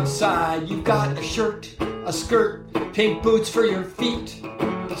go outside. You've got a shirt, a skirt, pink boots for your feet,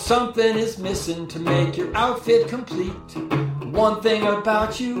 but something is missing to make your outfit complete. One thing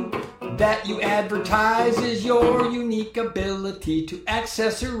about you that you advertise is your unique ability to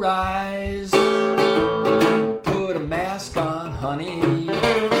accessorize. Put a mask on, honey.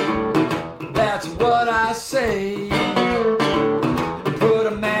 That's what I say. Put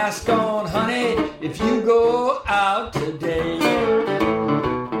a mask on, honey, if you go out today.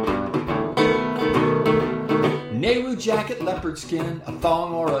 Nehru jacket, leopard skin, a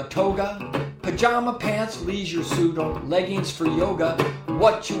thong or a toga, pajama pants, leisure suit, or leggings for yoga.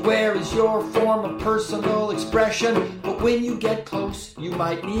 What you wear is your form of personal expression, but when you get close, you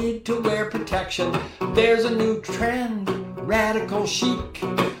might need to wear protection. There's a new trend, radical chic,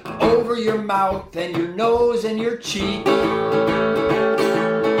 over your mouth and your nose and your cheek.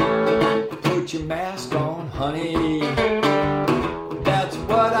 Put your mask on, honey. That's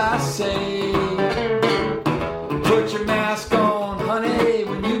what I say. Put your mask on, honey,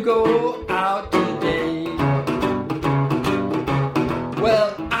 when you go out today.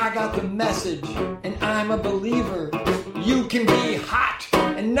 Well, I got the message, and I'm a believer. You can be hot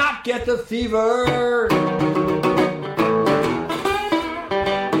and not get the fever.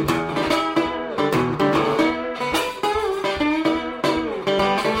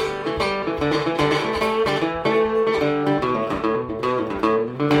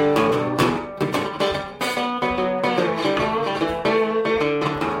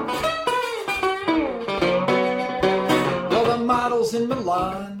 In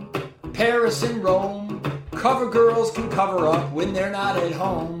Milan, Paris and Rome, cover girls can cover up when they're not at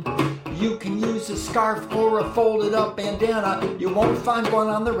home. You can use a scarf or a folded up bandana. You won't find one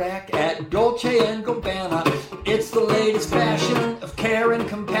on the rack at Dolce & Gabbana. It's the latest fashion of care and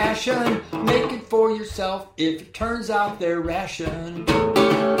compassion. Make it for yourself if it turns out they're ration.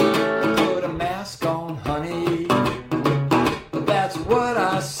 Put a mask on, honey. That's what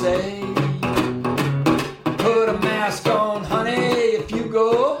I say. Put a mask on, honey, if you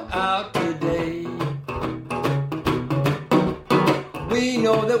go out today. We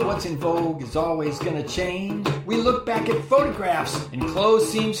know that what's in vogue is always gonna change. We look back at photographs and clothes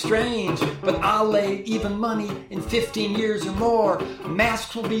seem strange, but I'll lay even money in 15 years or more,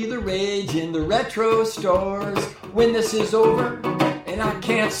 masks will be the rage in the retro stores. When this is over, and I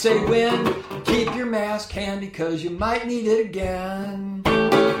can't say when, keep your mask handy 'cause you might need it again.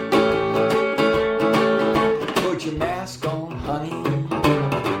 Put your mask on, honey.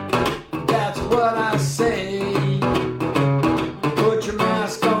 That's what I say. Put your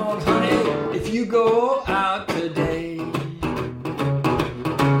mask on, honey, if you go out today.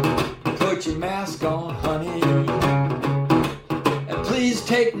 Put your mask on, honey. And please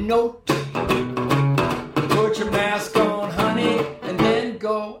take note. Put your mask on, honey, and then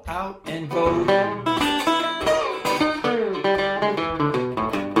go out and vote.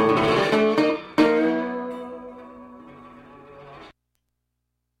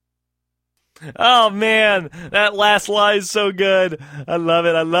 Oh, man, that last line is so good. I love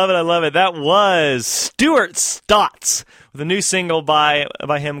it. I love it. I love it. That was Stewart Stotts with a new single by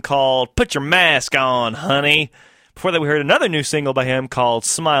him called Put Your Mask On, Honey. Before that, we heard another new single by him called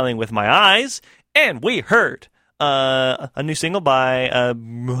Smiling With My Eyes. And we heard a new single by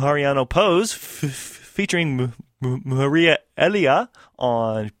Mariano Pose featuring Maria Elia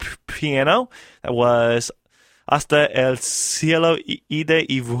on piano. That was Hasta el Cielo Ida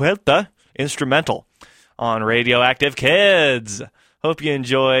y Vuelta, instrumental on Radioactive Kids. Hope you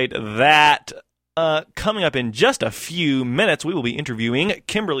enjoyed that. Coming up in just a few minutes, we will be interviewing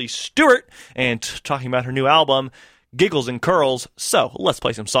Kymberly Stewart and talking about her new album, Giggles and Curls. So let's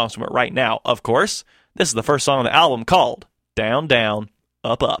play some songs from it right now, of course. This is the first song on the album called Down, Down,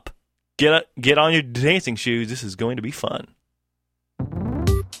 Up, Up. Get on your dancing shoes. This is going to be fun.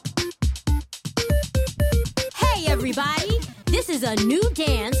 Hey, everybody. This is a new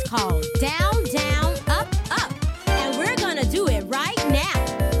dance called Down, Down, Up, Up. And we're going to do it right now.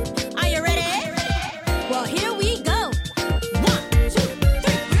 Are you ready? Well, here we go. 1, 2, 3.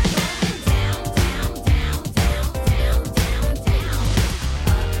 Down, down, down, down, down, down, down.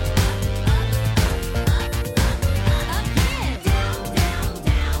 Up, again. Down, down,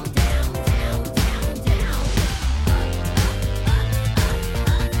 down, down, down, down, down.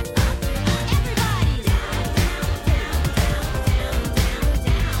 Everybody. Down, down, down, down,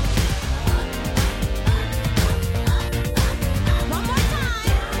 down, down. One more time.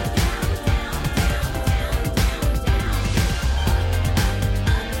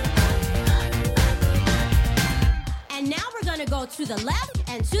 And now we're gonna go to the left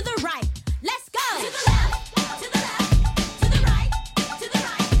and to the right. Let's go. To the left, to the left, to the right, to the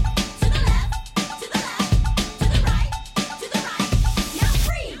right, to the left, to the left, to the right, to the right. Now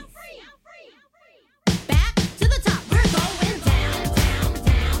freeze. Back to the top. We're going down, down,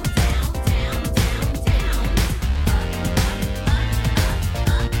 down, down, down, down, down.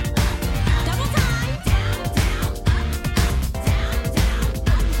 Double time. Down, down, up, up, down, down,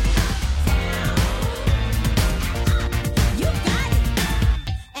 up, down. You got it.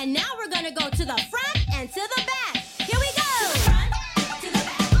 And now we're gonna go to the front and to the back. Here we go. To the front, to the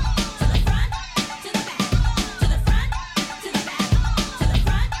back, to the front, to the back, to the front, to the back, to the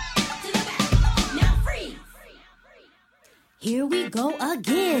front, to the back. Now freeze. Here we go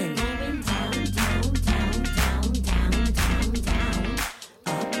again. Going down, down, down, down, down, down, down. Up,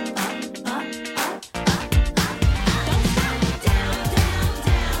 up, up, up, up, up. Don't stop. Down, down,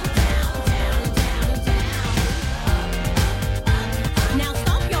 down, down, down, down, down. Now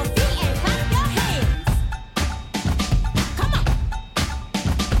stomp your feet and clap your hands. Come on.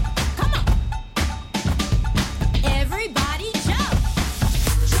 Come on. Everybody jump.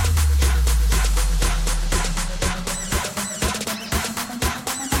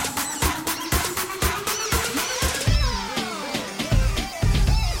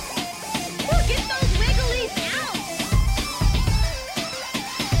 Woo, get those wigglies out.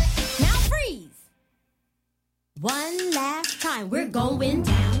 Now freeze. One last time. We're going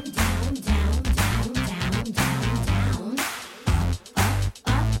down, down, down, down, down, down, down. Up,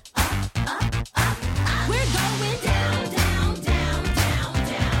 up, up, up, up, up. We're going down, down, down, down,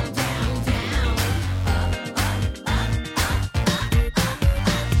 down, down, down. Up, up, up, up, up, up.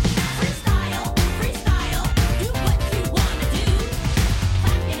 Freestyle, freestyle. Do what you wanna do.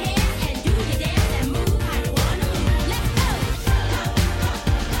 Clap your hands and do your dance and move how you wanna move. Let's go.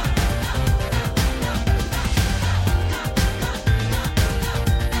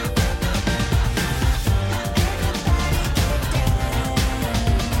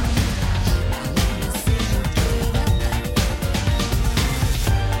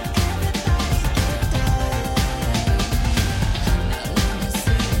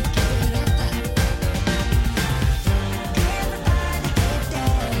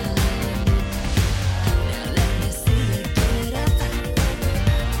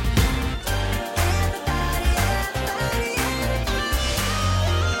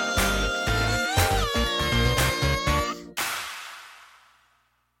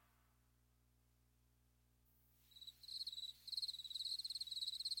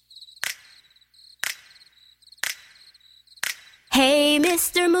 Hey,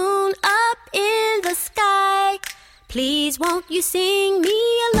 Mr. Moon up in the sky, please won't you sing me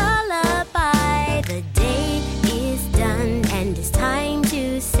a lullaby? The day is done and it's time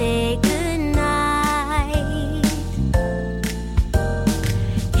to say goodnight.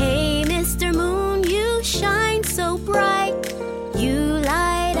 Hey, Mr. Moon, you shine so bright, you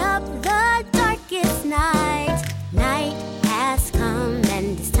light up the darkest night. Night has come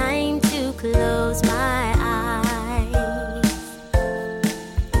and it's time to close my eyes.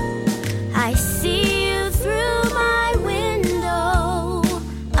 I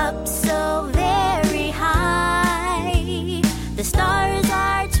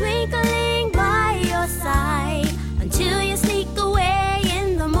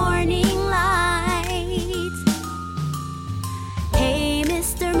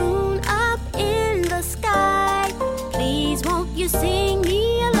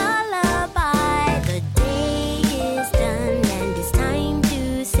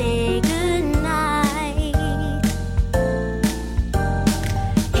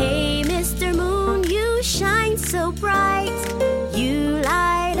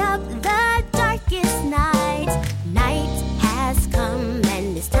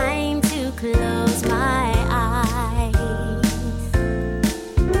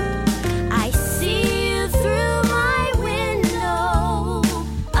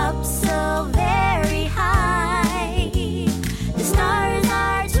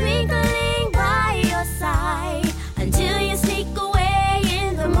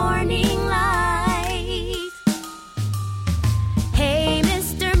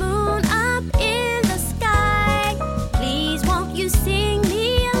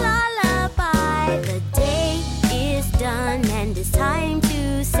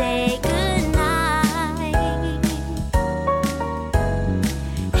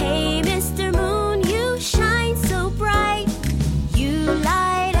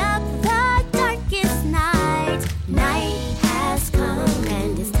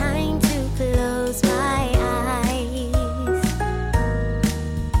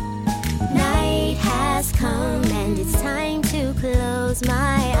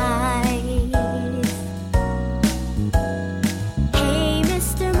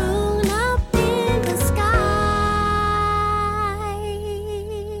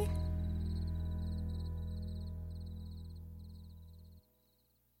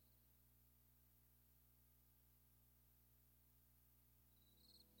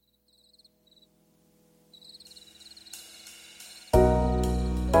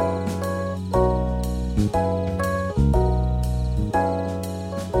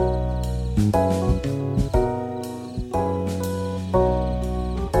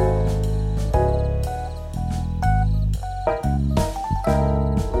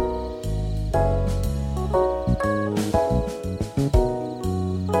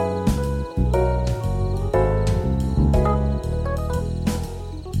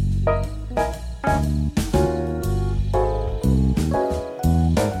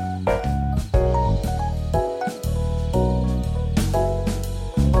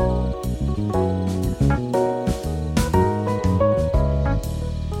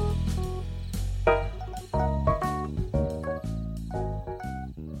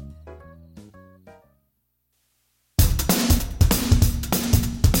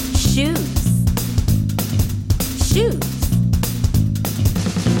shoes, shoes.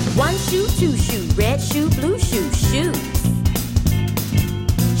 One shoe, two shoe, red shoe, blue shoe, shoes,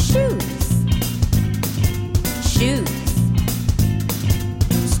 shoes, shoes.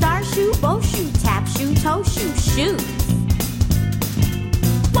 Star shoe, bow shoe, tap shoe, toe shoe, shoes.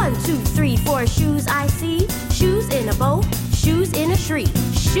 1, 2, 3, 4 shoes I see. Shoes in a bow, shoes in a tree.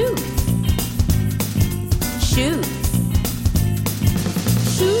 Shoes, shoes.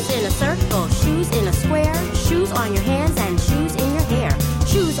 Shoes in a circle, shoes in a square. Shoes on your hands and shoes in your hair.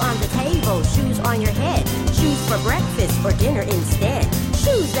 Shoes on the table, shoes on your head. Shoes for breakfast or dinner instead.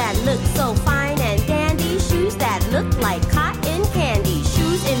 Shoes that look so fine and dandy. Shoes that look like cotton candy.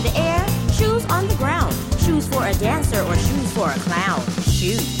 Shoes in the air, shoes on the ground. Shoes for a dancer or shoes for a clown.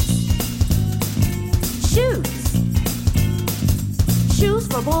 Shoes, shoes. Shoes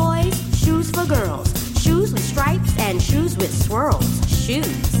for boys, shoes for girls. Shoes with stripes and shoes with swirls. Shoes,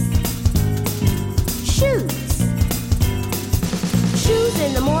 shoes. Shoes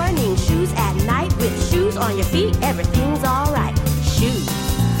in the morning, shoes at night. With shoes on your feet, everything's alright. Shoes,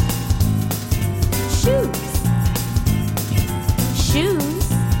 shoes, shoes,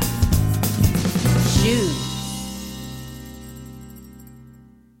 shoes.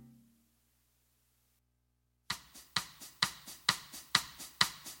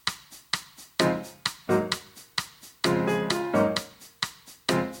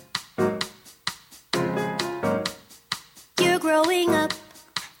 Growing up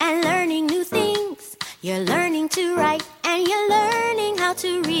and learning new things. You're learning to write and you're learning how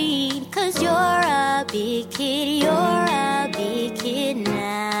to read. 'Cause you're a big kid, you're a big kid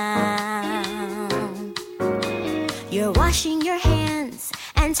now. You're washing your hands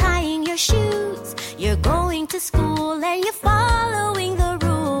and tying your shoes. You're going to school and you're following the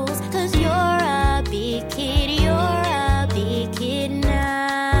rules. 'Cause you're a big kid, you're a big kid now.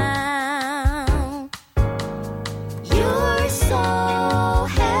 So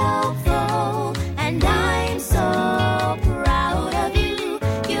helpful, and I'm so proud of you.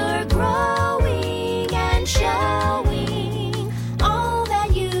 You're growing and showing all that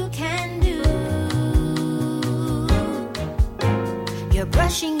you can do. You're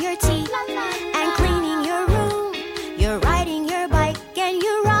brushing your teeth and cleaning your room. You're riding your bike and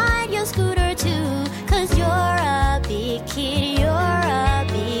you ride your scooter too. 'Cause you're a big kid, you're a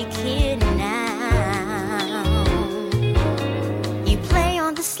big kid now.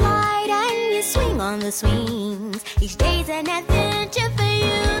 Slide and you swing on the swings. Each day's an adventure for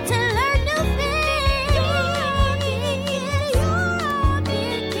you to learn new things. You're a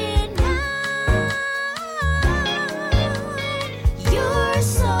big kid now. You're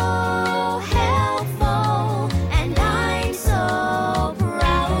so helpful, and I'm so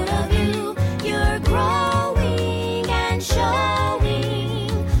proud of you. You're growing and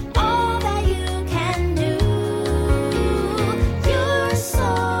showing all that you can do. You're so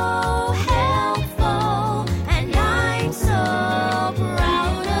helpful, and I'm so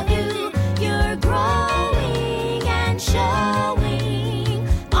proud of you. You're growing and showing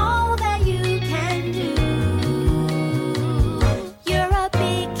all that you can do. You're a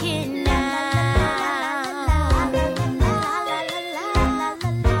big kid now.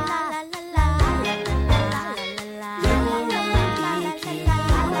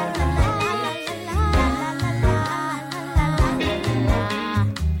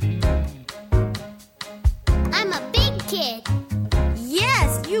 I'm a big kid. Yes,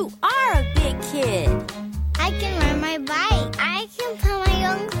 you are a big kid. I can ride my bike. I can put my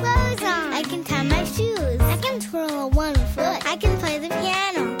own clothes on. I can tie my shoes. I can twirl one foot. I can play the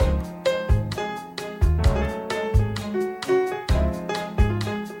piano.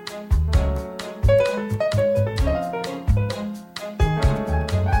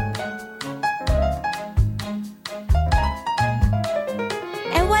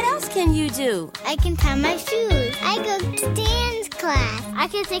 And what else can you do? I can tie my shoes. I go to dance class. I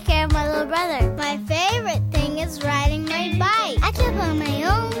can take care of my little brother. My favorite thing is riding my bike. I can put my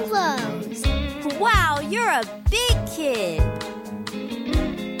own clothes. Wow, you're a big kid.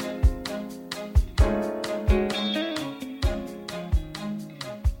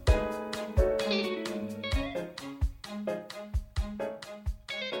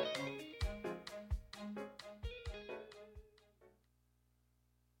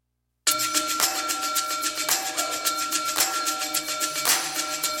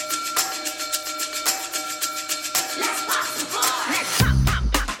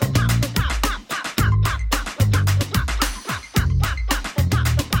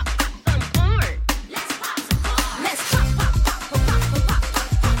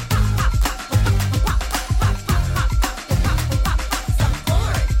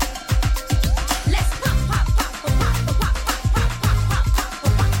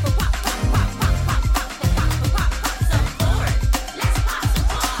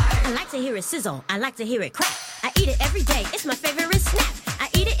 to hear it sizzle. I like to hear it crack. I eat it every day. It's my favorite snack. I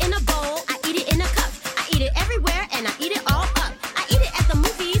eat it in a bowl. I eat it in a cup. I eat it everywhere and I eat it all up. I eat it at the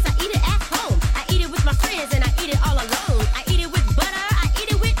movies. I eat it at home. I eat it with my friends and I eat it all alone. I eat it with butter. I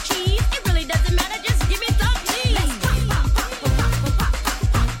eat it with cheese. It really doesn't matter. Just give me some cheese. Let's pop, pop, pop, pop,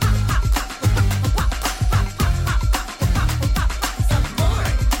 pop, pop, pop, pop, pop, pop, some corn.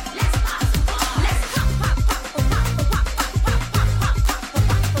 Let's pop some corn. Let's pop, pop, pop, pop, pop, pop, pop, pop, pop,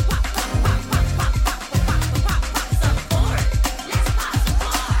 pop, pop, some corn. Let's pop some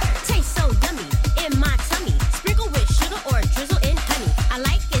corn. Tastes so yummy in my tummy. Sprinkle with sugar or drizzle in honey. I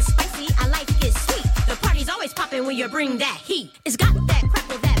like it spicy. I like it sweet. The party's always popping when you bring that heat. It's got that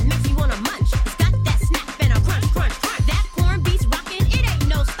crackle that makes you wanna munch. It's got that snap and a crunch, crunch, crunch. That corn beats rockin'. It ain't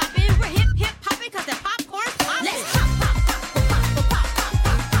no stopping. We're hip, hip, poppin' 'cause that popcorn's poppin'. Let's pop, pop, pop, pop, pop, pop,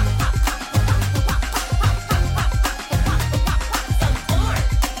 pop, pop, pop, pop, pop, pop, some corn.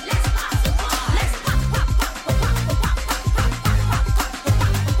 Let's pop some corn. Let's pop, pop, pop, pop, pop, pop, pop, pop,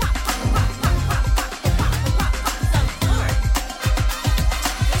 some corn.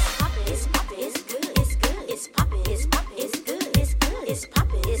 It's poppin', it's good, it's good, it's poppin', it's poppin', it's good, it's good, it's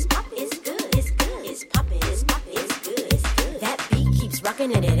poppin', it's poppin', it's good, it's good, it's poppin', it's poppin', it's good, it's good. That beat keeps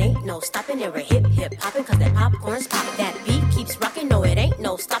rockin' and it ain't no stoppin', and we're hip, hip, poppin' 'cause that popcorn's poppin'. That beat keeps rockin', no it ain't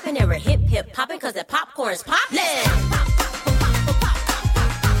no stoppin', and we're hip, hip, poppin' 'cause that popcorn's poppin'. Let's pop, pop, pop, pop, pop, pop,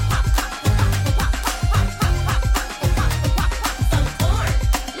 pop, pop, pop, pop, pop, some corn.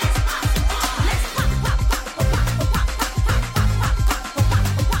 Let's pop some corn. Let's pop, pop, pop, pop, pop, pop, pop,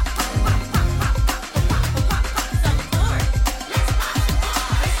 pop, some corn. Let's pop some corn.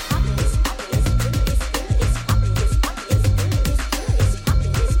 It's poppin', it's good, it's good, it's poppin', it's poppin', it's good, it's good,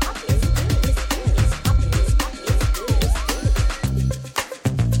 it's poppin', it's poppin', it's good, it's good, it's poppin', it's poppin', it's good, it's good.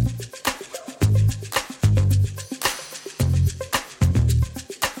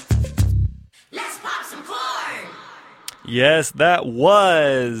 Let's pop some corn. Yes, that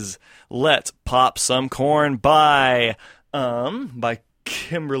was Let's Pop Some Corn by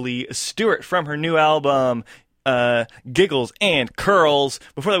Kymberly Stewart from her new album Giggles and Curls.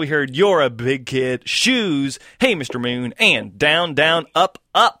 Before that we heard You're a Big Kid, Shoes, Hey Mr. Moon, and Down, Down, Up,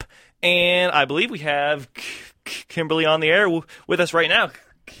 Up. And I believe we have Kymberly on the air with us right now.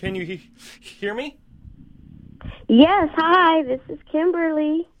 Can you hear me? Yes, hi, this is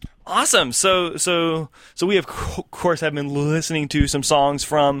Kymberly. Awesome. So we of course have been listening to some songs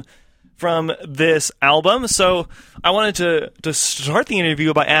from this album. So I wanted to start the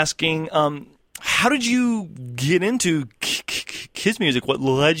interview by asking, how did you get into kids music? What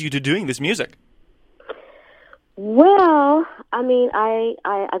led you to doing this music? Well, I mean,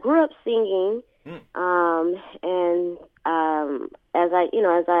 I grew up singing, and as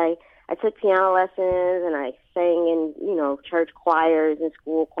I took piano lessons and I sang in, church choirs and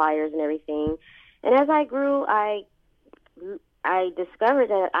school choirs and everything. And as I grew, I discovered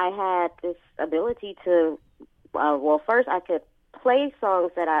that I had this ability to, first I could play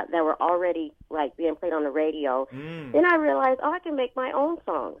songs that were already like being played on the radio. Then I realized, I can make my own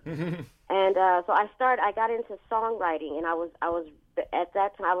songs. And so I got into songwriting, and I was at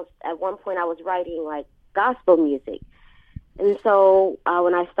that time, at one point I was writing like gospel music. And so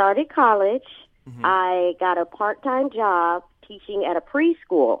when I started college, I got a part-time job teaching at a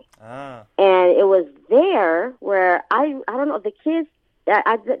preschool. And it was there where I don't know, the kids,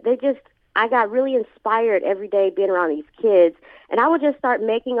 I got really inspired every day being around these kids. And I would just start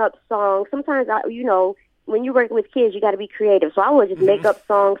making up songs. Sometimes, when you're working with kids, you got to be creative. So I would just make up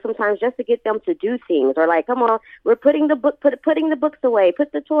songs sometimes just to get them to do things, or like, come on, we're putting the books away,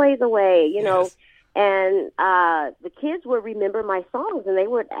 put the toys away, Yes. And the kids would remember my songs, and they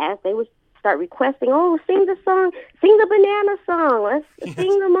would start requesting, sing the song, sing the banana song, let's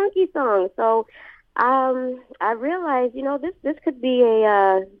sing the monkey song. So I realized, this could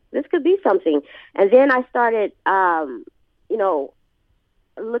be something. And then I started,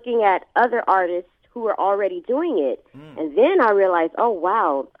 looking at other artists who were already doing it. And then I realized, oh,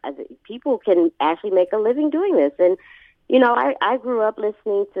 wow, people can actually make a living doing this. And, I grew up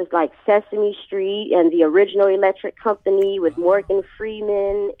listening to like Sesame Street and the Original Electric Company with Morgan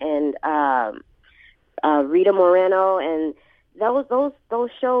Freeman and Rita Moreno. And those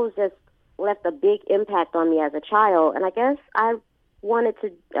shows just left a big impact on me as a child. And I guess I wanted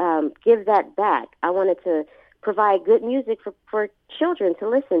to give that back. I wanted to provide good music for children to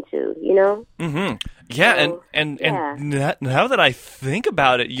listen to, Yeah, So, and now that I think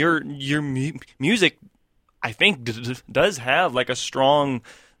about it, your music, I think, does have like a strong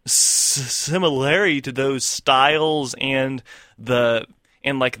similarity to those styles and the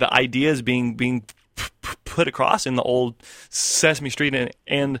ideas being put across in the old Sesame Street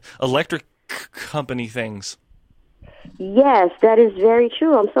and Electric Company things. Yes, that is very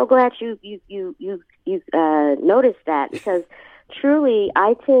true. I'm so glad you noticed that, because truly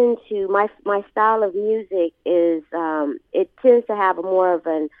I tend to my style of music is it tends to have a more of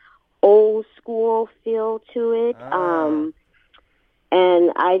an old school feel to it.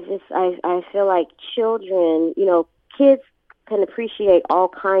 And I feel like children, kids can appreciate all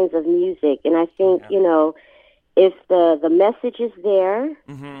kinds of music, and I think if the message is there.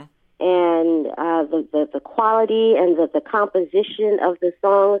 Mm-hmm. And the quality and the composition of the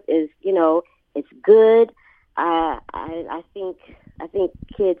songs is, it's good. I think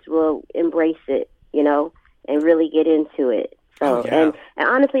kids will embrace it, and really get into it. So, and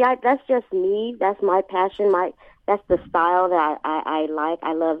honestly, that's just me. That's my passion. That's the style that I like.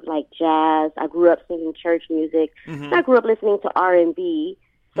 I love jazz. I grew up singing church music. Mm-hmm. I grew up listening to R&B.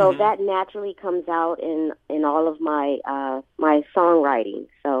 So that naturally comes out in all of my my songwriting.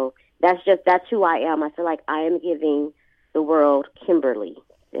 So. That's who I am. I feel like I am giving the world Kymberly,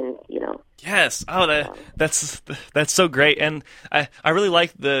 and Yes. Oh, that's so great, and I really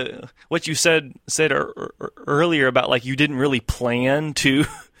like what you said earlier about you didn't really plan to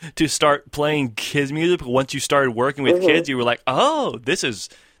start playing kids music, but once you started working with kids, you were like, oh, this is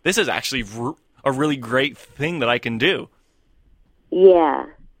actually a really great thing that I can do. Yeah.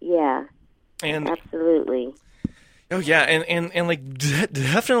 And absolutely. Oh yeah, and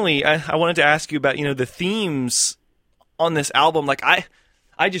definitely, I wanted to ask you about the themes on this album.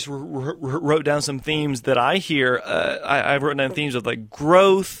 I just wrote down some themes that I hear. I wrote down themes of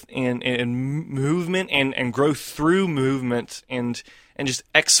growth and movement and growth through movement and just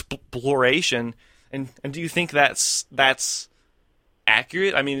exploration. And do you think that's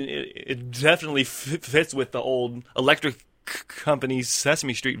accurate? I mean, it definitely fits with the old Electric Company's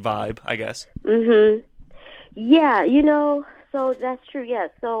Sesame Street vibe, I guess. Mm-hmm. Yeah, so that's true. Yeah,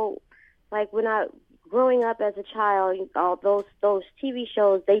 so when I growing up as a child, all those TV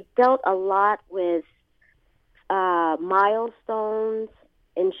shows, they dealt a lot with milestones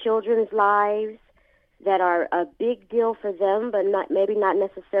in children's lives that are a big deal for them, but maybe not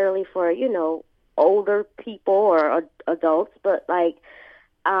necessarily for older people or adults. But and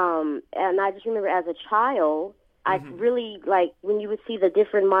I just remember as a child, I really when you would see the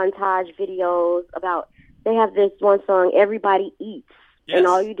different montage videos about. They have this one song, Everybody Eats, and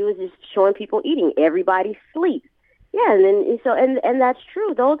all you do is just showing people eating. Everybody sleeps. Yeah, and that's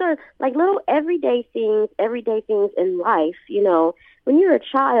true. Those are little everyday things in life. When you're a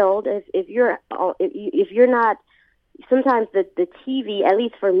child, if you're not, sometimes the TV, at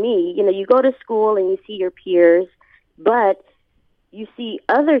least for me, you go to school and you see your peers, but you see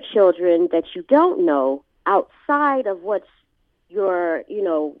other children that you don't know outside of what's your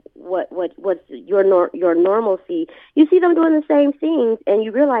what's your normalcy. You see them doing the same things, and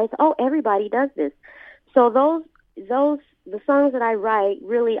you realize, oh, everybody does this. So the songs that I write,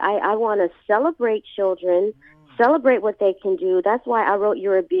 really, I want to celebrate children, celebrate what they can do. That's why I wrote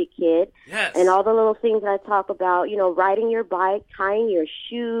 "You're a Big Kid," and all the little things that I talk about. Riding your bike, tying your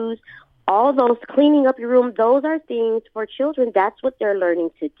shoes, all those, cleaning up your room. Those are things for children. That's what they're learning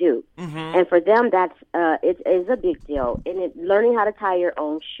to do. And for them, that's it is a big deal. And learning how to tie your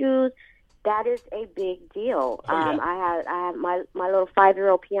own shoes, that is a big deal. I had my little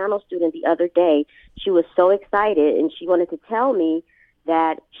 5-year-old piano student the other day. She was so excited, and she wanted to tell me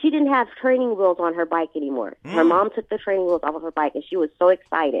that she didn't have training wheels on her bike anymore. Her mom took the training wheels off of her bike, and she was so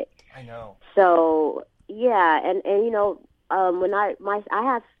excited. I know. So yeah, and when I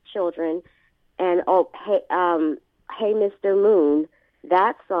have children, and Hey Mr. Moon,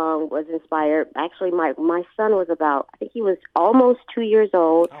 that song was inspired. Actually, my son was I think he was almost 2 years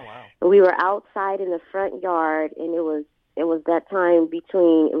old. Oh wow! And we were outside in the front yard, and it was that time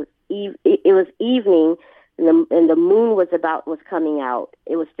between it was evening, and the moon was coming out.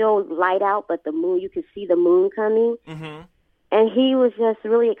 It was still light out, but the moon, you could see the moon coming. Mm-hmm. And he was just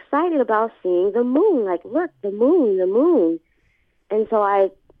really excited about seeing the moon. Look, the moon. And so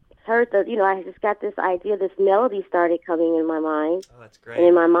I heard I just got this idea, this melody started coming in my mind. Oh, that's great. And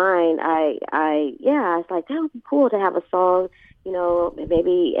in my mind, I was like, that would be cool to have a song,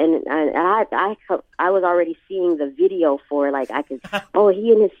 maybe. And I was already seeing the video for it. I could,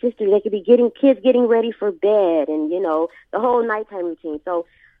 he and his sister, they could be kids getting ready for bed, and the whole nighttime routine. So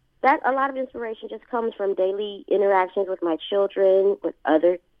that a lot of inspiration just comes from daily interactions with my children, with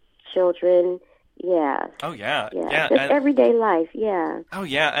other children. Yeah. Oh yeah. Just everyday life. Yeah. Oh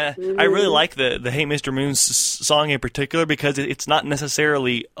yeah. I really like the Hey Mr. Moon song in particular because it's not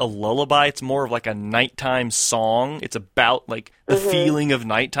necessarily a lullaby. It's more of a nighttime song. It's about the feeling of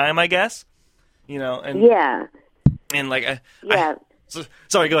nighttime, I guess. you know, and and like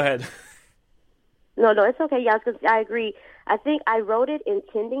sorry, go ahead. No, it's okay. Yeah, I agree. I think I wrote it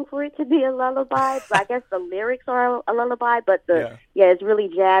intending for it to be a lullaby, but I guess the lyrics are a lullaby, but it's really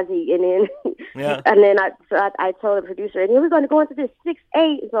jazzy. And then and then I told the producer, and then we're going to go into this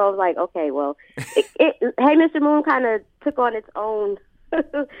 6/8. So I was like, okay, well, Hey Mr. Moon kind of took on its own.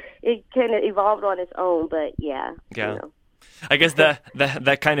 It kind of evolved on its own, but yeah. You know. I guess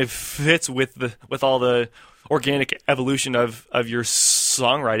that kind of fits with all the organic evolution of your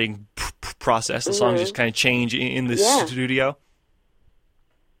songwriting process. The songs just kind of change in the studio.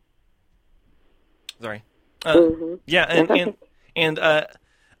 Sorry. Yeah, and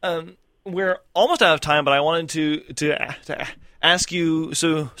we're almost out of time, but I wanted to ask you.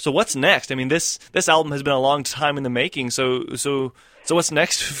 So what's next? I mean, this album has been a long time in the making. So what's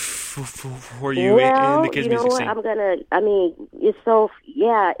next for you in the kids' music scene? It's so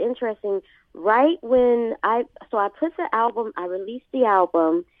interesting. Right when I released the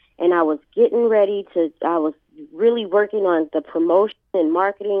album, and I was getting ready I was really working on the promotion and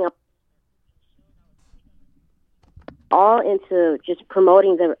marketing, all into just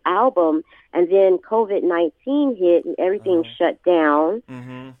promoting the album, and then COVID-19 hit and everything shut down.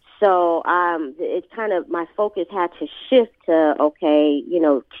 Mm-hmm. So it's kind of, my focus had to shift to,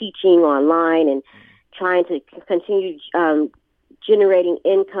 teaching online and trying to continue generating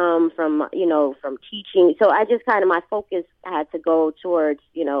income from teaching. So I just kind of, my focus had to go towards,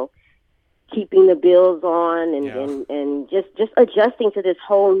 keeping the bills on and just adjusting to this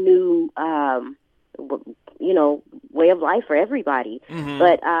whole new, way of life for everybody. Mm-hmm.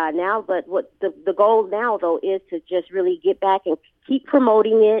 But what the goal now though is to just really get back and keep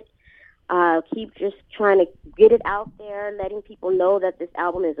promoting it. Keep just trying to get it out there, letting people know that this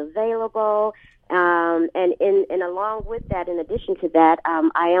album is available. And along with that, in addition to that,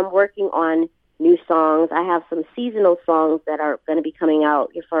 I am working on new songs. I have some seasonal songs that are going to be coming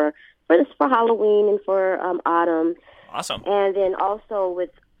out for Halloween and for autumn. Awesome. And then also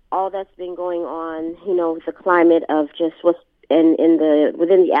with all that's been going on, with the climate of just what's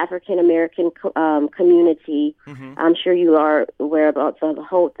within the African American community. Mm-hmm. I'm sure you are aware about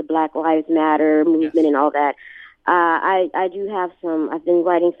the Black Lives Matter movement and all that. I do have I've been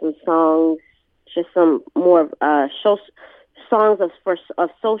writing some songs, just some more songs of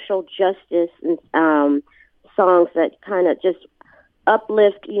social justice and songs that kind of just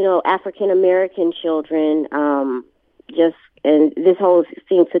uplift, African American children. And this whole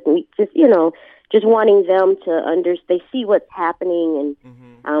thing took me just wanting them to they see what's happening,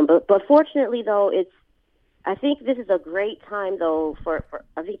 and but fortunately though, I think this is a great time though for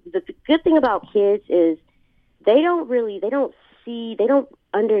I think the good thing about kids is they don't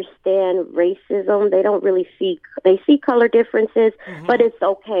understand racism. They don't really they see color differences, but it's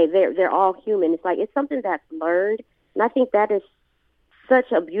okay. They're all human. It's like, it's something that's learned, and I think that is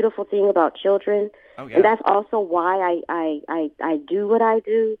such a beautiful thing about children. Oh, yeah. And that's also why I do what I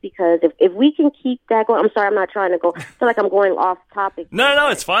do, because if we can keep that going. I'm sorry, I'm not trying to go. I feel like I'm going off topic. No,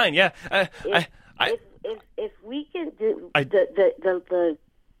 it's fine. Yeah. If we can do the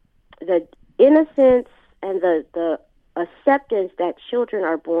innocence and the acceptance that children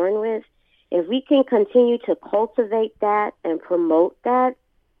are born with, if we can continue to cultivate that and promote that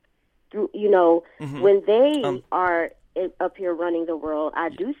through, when they are up here running the world, I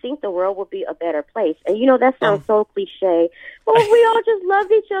do think the world will be a better place. And that sounds so cliche. Well, if we all just loved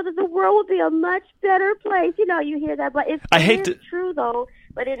each other, the world would be a much better place. You hear that, but it's true though.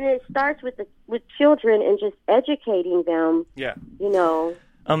 But it starts with children and just educating them. Yeah. Through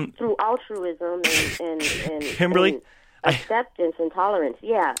altruism and Kymberly, and acceptance and tolerance.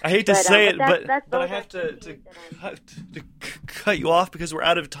 Yeah. I hate to say it, but I have to cut you off because we're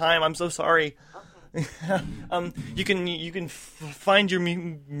out of time. I'm so sorry. You can find your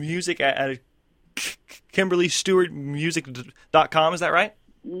music at KymberlyStewartMusic.com. Is that right?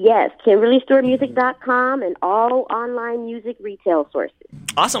 Yes, KymberlyStewartMusic.com and all online music retail sources.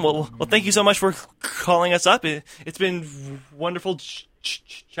 Awesome. Well, thank you so much for calling us up. It's been wonderful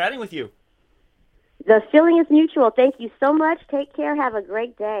chatting with you. The feeling is mutual. Thank you so much. Take care. Have a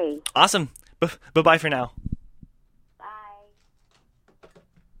great day. Awesome. Bye-bye for now.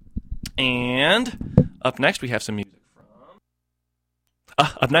 And up next we have some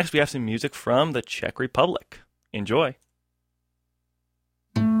music from the Czech Republic. Enjoy.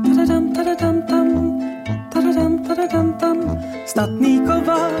 Statný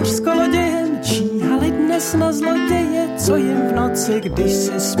kovář s kolodějem číhali dnes na zloděje, co jim v noci, když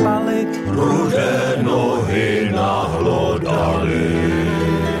si spali, rudé nohy nahlodali.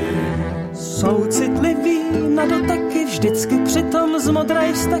 Jsou citliví na doteky, vždy vždycky přitom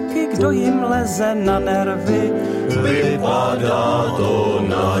zmodrej steky, kdo jim leze na nervy. Vypadá to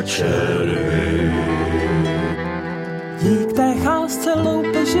na červy. Dík té cházce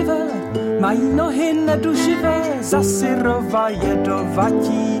loupe živé, mají nohy neduživé, za syrova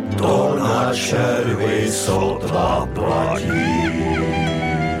jedovatí. To na červy sotva platí.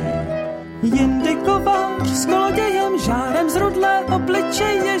 Jindy kovář s kolodějem, žárem z rudlé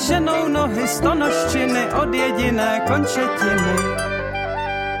obličeje, ženou nohy stonožčiny od jediné končetiny.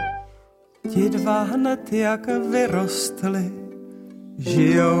 Ti dva hned jak vyrostli,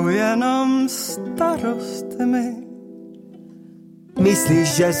 žijou jenom starostmi.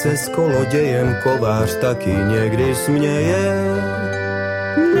 Myslíš, že se s kolodějem kovář taky někdy směje?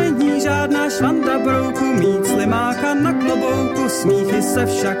 Není žádná švanda brouku, mít slimáka na klobouku, smíchy se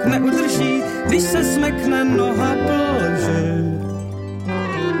však neudrží, když se smekne noha po lži.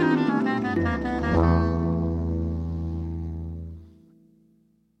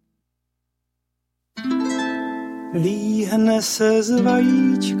 Líhne se z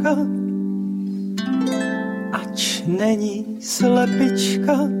vajíčka, ač není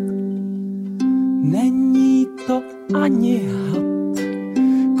slepička, není to ani had.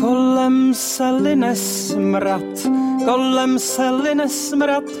 Kolem se line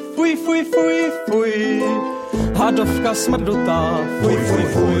smrad, fuj, fuj, fuj, fuj. Hadovka smrdutá, fuj, fuj,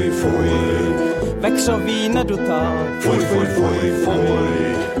 fuj, fuj. Vekřoví nedutá, fuj, fuj, fuj,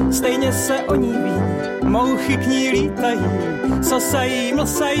 fuj. Stejně se o ní ví, mouchy k ní lítají, sosají,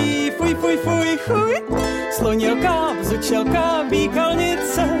 mlsají, fuj, fuj, fuj, fuj. Slonilka, bzučelka,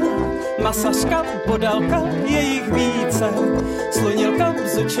 býkalnice, masařka, podalka, je jich více. Slunilka,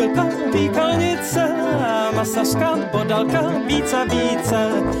 bzučelka, býkalnice, masařka, podalka, více a více.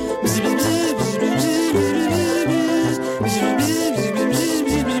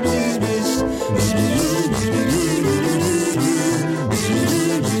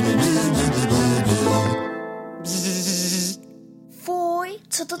 Fuj,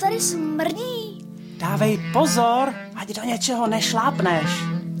 co to tady smrdí? Dávej pozor, ať do něčeho nešlápneš.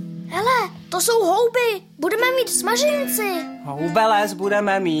 Hele, to jsou houby, budeme mít smaženci. Houbelez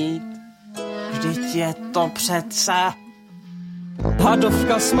budeme mít. Vždyť je to přece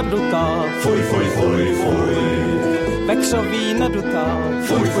hadovka smrdutá, fuj, fuj, fuj, fuj. Vekřoví nedutá,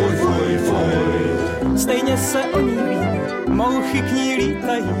 fuj, fuj, fuj, fuj. Stejně se o ní ví, mouchy k ní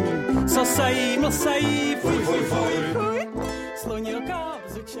lítají, sosají, mlsají, fuj, fuj, fuj, fuj. Slonilka,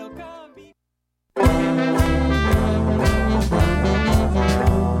 bzučelka,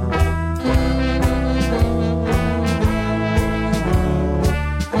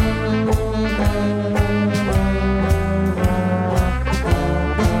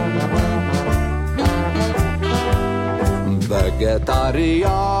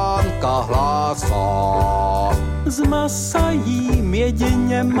 Vegetariánka hlásá. Z masa jím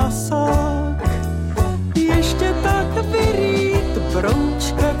jedině masák, ještě tak vyrýt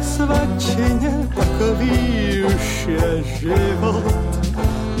broučka k svačině, takový už je život.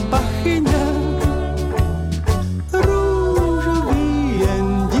 Bachyně, růžový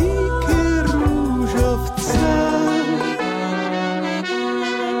jen díky růžovce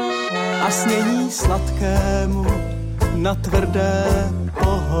a snění sladkému na tvrdé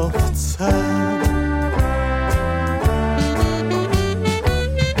pohovce.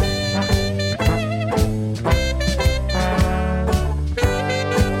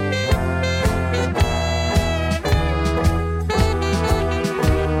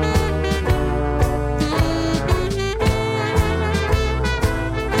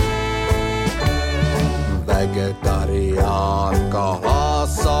 Vegetariánka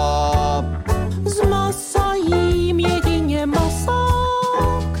hlásá. Z masa jím jedině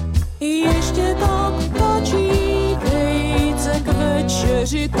masák, ještě tak tačí vejce k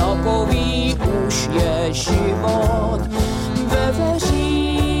večeři, takový už je život.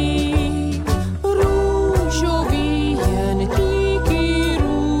 Veveří růžový jen díky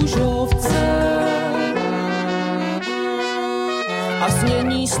růžovce a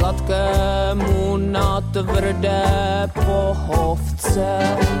snění sladkému na tvrdé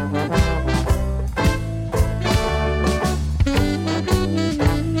pohovce.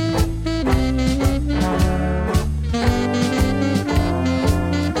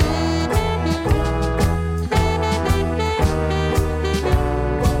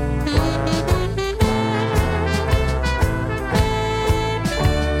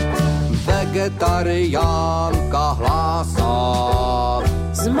 Vegetariánka hlásá.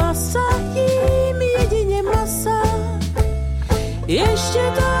 Z masa jím jedině masák, ještě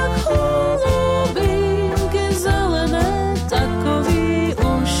tak holubinky zelené, takový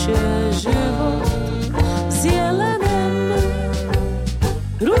už je život. S jelenem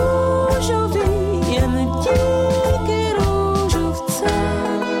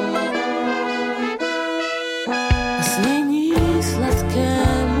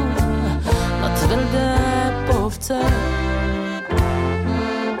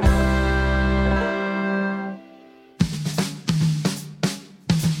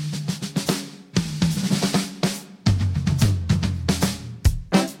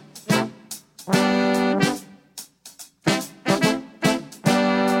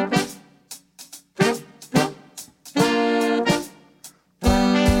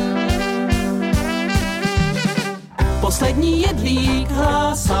poslední jedlík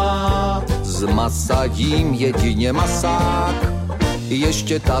hlásá. Z masa jím jedině masák,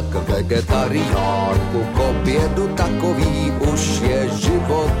 ještě tak vegetariánku k obědu takový už je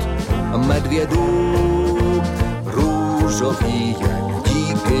život medvědů. Růžový je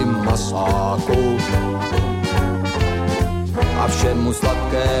díky masáku a všemu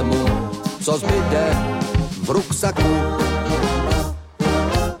sladkému, co zbyde v ruksaku.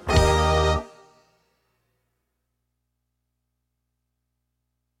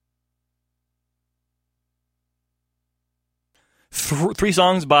 Three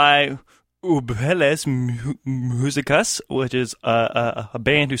songs by Ubeles Musicas, which is a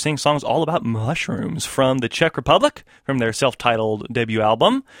band who sings songs all about mushrooms from the Czech Republic, from their self-titled debut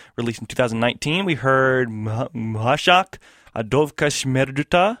album, released in 2019. We heard Mhashak, Adovka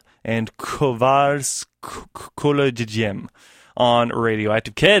Shmerduta, and Kovars Kolejiem on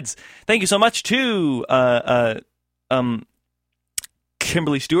Radioactive Kids. Thank you so much to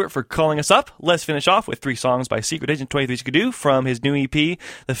Kymberly Stewart for calling us up. Let's finish off with three songs by Secret Agent 23 Skidoo from his new EP,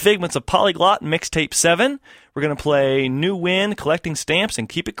 The Figments of Polyglot, Mixtape 7. We're going to play New Wind, Collecting Stamps, and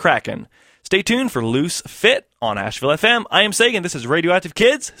Keep It Crackin'. Stay tuned for Loose Fit on Asheville FM. I am Sagan. This is Radioactive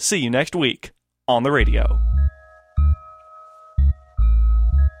Kids. See you next week on the radio.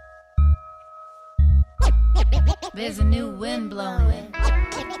 There's a new wind blowing.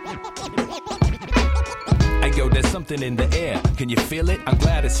 Hey yo, there's something in the air. Can you feel it? I'm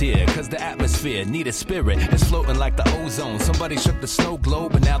glad it's here, cause the atmosphere need a spirit. It's floating like the ozone. Somebody shook the snow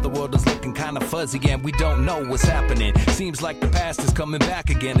globe, and now the world is looking kinda fuzzy, and we don't know what's happening. Seems like the past is coming back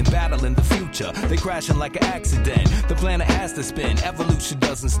again and battling the future. They crashing like an accident. The planet has to spin. Evolution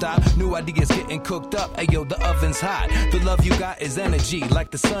doesn't stop. New ideas getting cooked up. Hey yo, the oven's hot. The love you got is energy like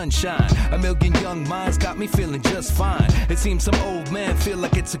the sunshine. A million young minds got me feeling just fine. It seems some old men feel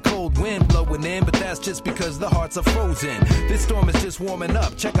like it's a cold wind blowing in, but that's just because the hearts are frozen. This storm is just warming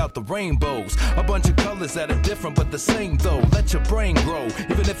up. Check out the rainbows. A bunch of colors that are different but the same though. Let your brain grow,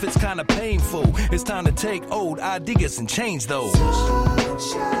 even if it's kind of painful. It's time to take old ideas and change those.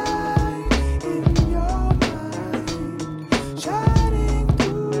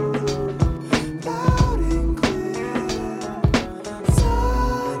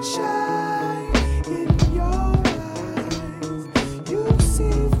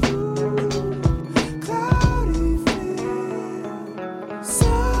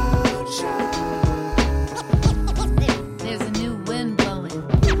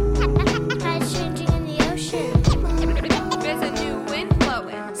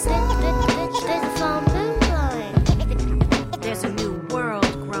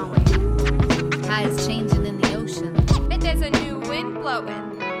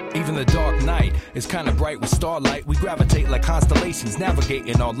 It's kinda bright with starlight. We gravitate like constellations,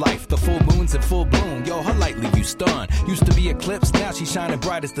 navigating our life. The full moon's in full bloom. Yo, her light leave you stunned. Used to be eclipsed, now she's shining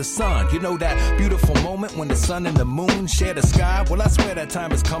bright as the sun. You know that beautiful moment when the sun and the moon share the sky? Well, I swear that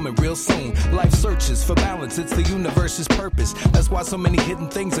time is coming real soon. Life searches for balance, it's the universe's purpose. That's why so many hidden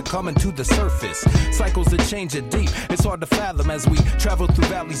things are coming to the surface. Cycles that change are deep. It's hard to fathom as we travel through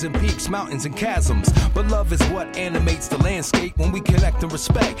valleys and peaks, mountains and chasms. But love is what animates the landscape when we connect and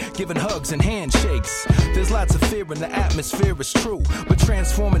respect, giving hugs and handshakes. There's lots of fear in the atmosphere, it's true. But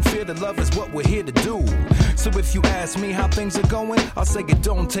transforming fear to love is what we're here to do. So if you ask me how things are going, I'll say it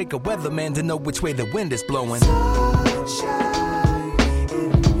don't take a weatherman to know which way the wind is blowing. Sunshine.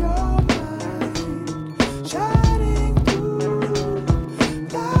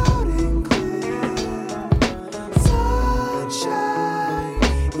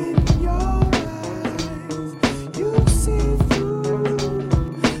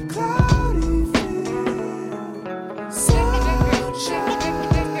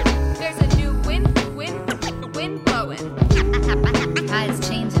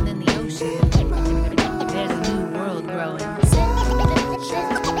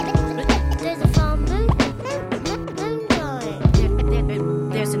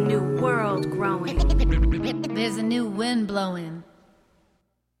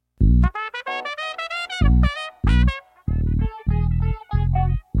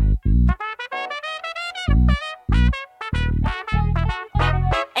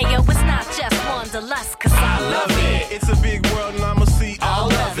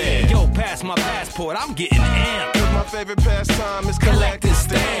 I'm getting amped. Cause my favorite pastime is collecting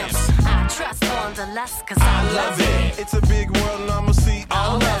stamps. I trust Wanderlust cause I love it. It's a big world and I'ma see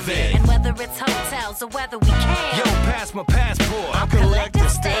all of it. And whether it's hotels or whether we can. Yo, pass my passport. I'm collecting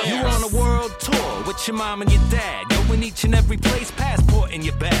stamps. You on a world tour with your mom and your dad. Going each and every place, passport in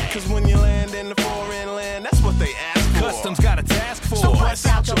your bag. Cause when you land in the foreign land, that's what they ask for. Customs got a task force. So press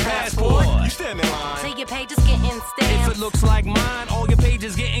out your passport. You stand in line till your page is getting stamped. If it looks like mine, all your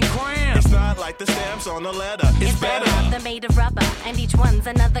pages getting crammed. It's not like the stamps on the letter. It's better. They're made of rubber, and each one's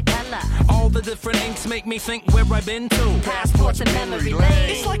another color. All the different inks make me think where I've been to. Passports and memory lane.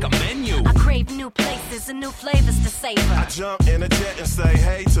 It's like a menu. I crave new places and new flavors to savor. I jump in a jet and say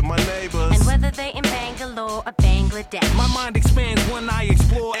hey to my neighbors. And whether they in Bangalore or Bangladesh, my mind expands when I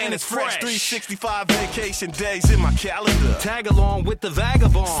explore, and it's fresh. 365 vacation days in my calendar. Tag along with the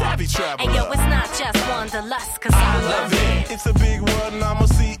vagabond. Savvy traveler. And yo, it's not just wanderlust, cause I love it. It's a big world and I'ma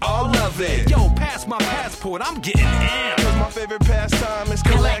see all of it. Yo, pass my passport, I'm getting amped. Cause my favorite pastime is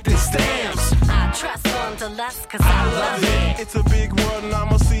collecting stamps. I trust wanderlust, cause I love it. It's a big world and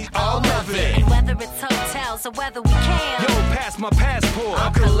I'ma see all of it. And whether it's hotels or whether we can, yo, pass my passport,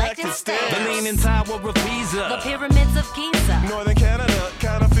 I'm collecting stamps. The Leaning Tower of Pisa, the pyramids of Giza. Northern Canada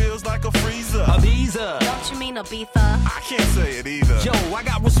kinda feels like a freezer. Ibiza, don't you mean Ibiza? I can't say it either. Yo, I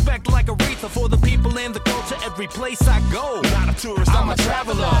got respect like Aretha for the people and the culture every place I go. Not a tourist, I'm a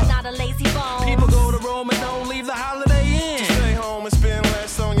traveler. Not a lazy bone. People go to Rome and don't leave the Holiday Inn. Just stay home and spend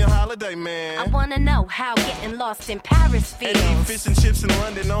less on your holiday, man. I wanna know how getting lost in Paris feels. And eat fish and chips in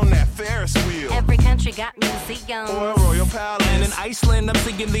London on that Ferris wheel. Every country got museums. Or a royal palace. And in Iceland, I'm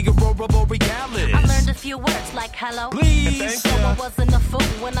singing the Aurora Borealis. I learned a few words like hello, please. So I wasn't a fool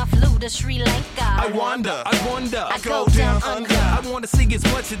when I flew to Sri Lanka. I wonder. I go down under. I wanna see as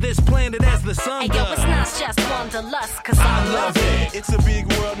much of this planet as the sun does. Hey, yo, it's not just wanderlust, cause I love it. It's a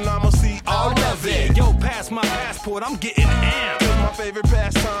big world and I'ma see all of it. Yo, pass my passport, I'm getting amped. Cause my favorite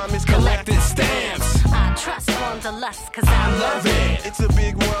pastime is collecting stamps. I trust wanderlust, cause I love it. It's a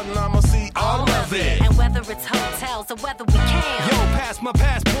big world and I'ma see all of it. And whether it's hotels or whether we can, yo, pass my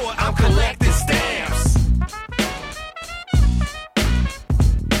passport, I'm collecting stamps.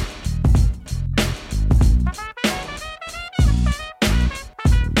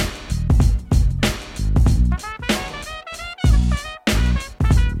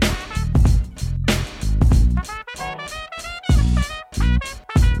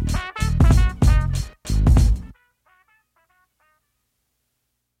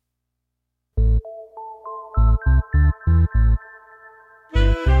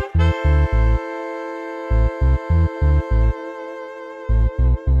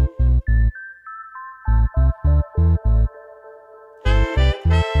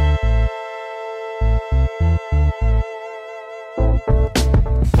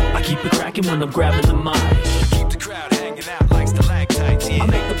 When I'm grabbing the mic, keep the crowd hanging out like stalactites. Yeah. I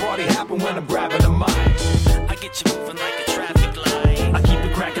make the party happen when I'm grabbing the mic. I get you moving like a traffic light. I keep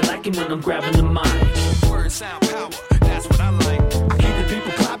it cracking when I'm grabbing the mic. Word, sound, power, that's what I like. I keep the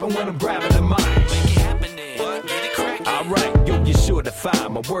people clapping when I'm grabbing the mic. Make it happen then, what? Get it cracking. Alright, yo, you're sure to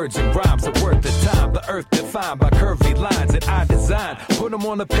find my words and rhymes are worth the time. The earth defined by curvy lines that I design. Put them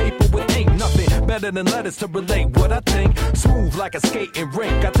on the paper with ink, nothing better than letters to relate what I think. Smooth like a skating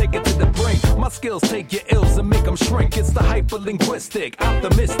rink, I take it to the brink. My skills take your ills and make them shrink. It's the hyperlinguistic,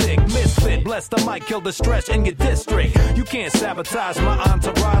 optimistic, misfit. Blessed, I might kill the stretch in your district. You can't sabotage my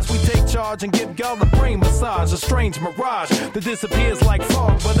entourage. We take charge and give y'all a brain massage. A strange mirage that disappears like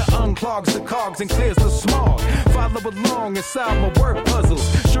fog, but it unclogs the cogs and clears the smog. Follow along inside my word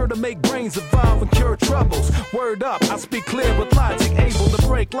puzzles, sure to make brains evolve and cure troubles. Word up, I speak clear with logic, able to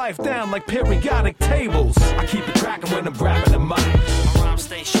break life down like periodic tables. I keep it cracking when I'm grabbing the mic. My rhymes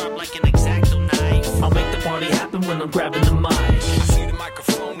stay sharp like an X-Acto knife. I'll make the party happen when I'm grabbing the mic. I see the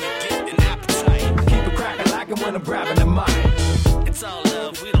microphone and get an appetite. I keep it cracking when I'm grabbing the mic. It's all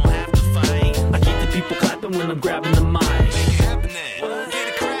love, we don't have to fight. I keep the people clapping when I'm grabbing the mic. Make it happen then, get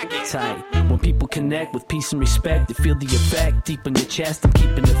it cracking. Tight. When people connect with peace and respect, they feel the effect deep in your chest. I'm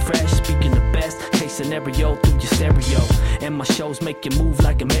keeping it fresh, speaking the best. Case scenario through your stereo. And my shows make you move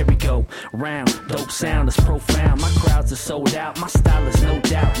like a merry-go round. Dope sound is profound. My crowds are sold out. My style is no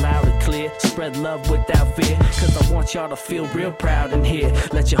doubt loud and clear. Spread love without fear, cause I want y'all to feel real proud in here.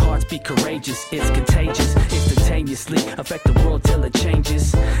 Let your hearts be courageous. It's contagious. Instantaneously affect the world till it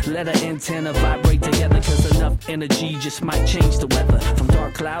changes. Let an antenna vibrate together, cause enough energy just might change the weather. From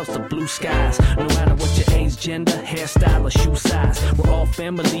dark clouds to blue skies. No matter what your age, gender, hairstyle, or shoe size, we're all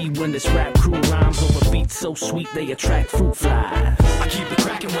family when this rap crew rhymes over beats so sweet they attract fruit flies. I keep it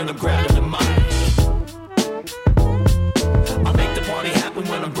cracking when I'm grabbing the mic. I make the party happen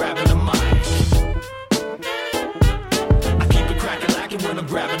when I'm grabbing the mic. I keep it cracking when I'm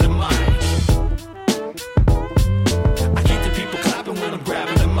grabbing the mic. I keep the people clapping when I'm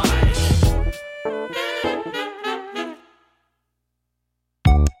grabbing the mic.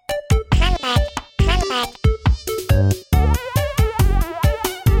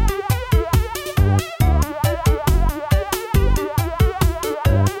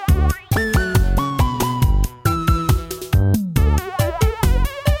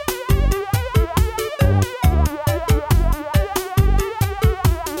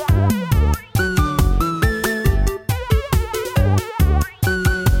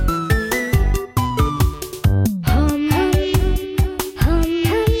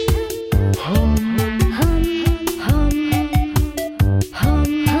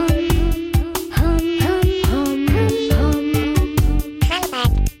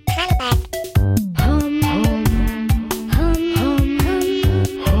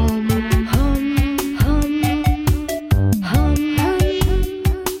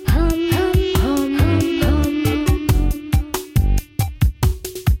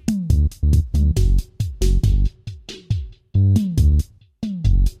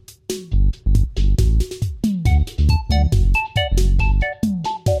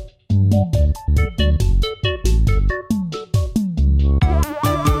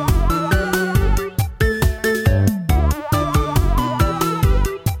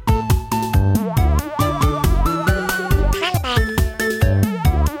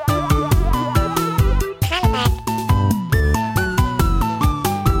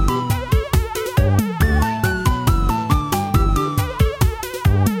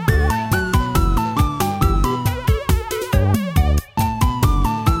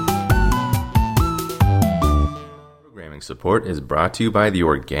 support is brought to you by The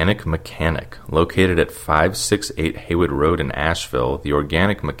Organic Mechanic. Located at 568 Haywood Road in Asheville, The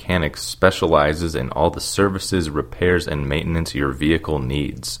Organic Mechanic specializes in all the services, repairs, and maintenance your vehicle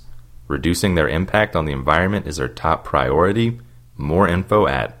needs. Reducing their impact on the environment is their top priority. More info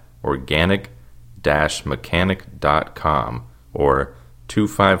at organic-mechanic.com or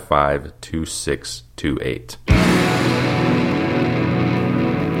 255-2628.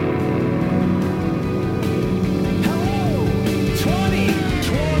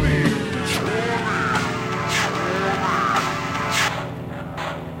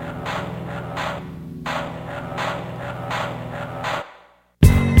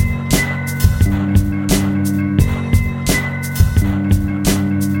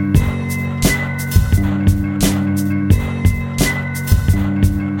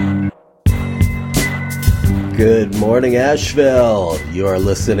 Good morning, Asheville. You are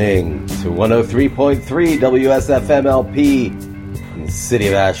listening to 103.3 WSFM-LP in the city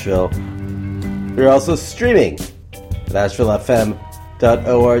of Asheville. We're also streaming at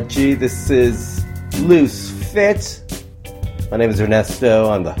ashevillefm.org. This is Loose Fit. My name is Ernesto.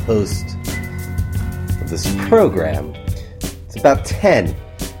 I'm the host of this program. It's about 10 in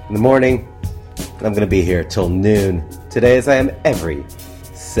the morning, and I'm going to be here till noon today, as I am every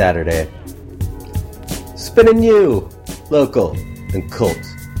Saturday. Spinning you local and cult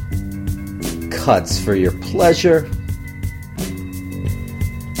cuts for your pleasure.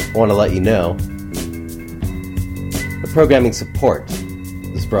 I want to let you know the programming support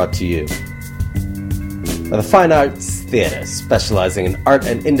is brought to you by the Fine Arts Theater, specializing in art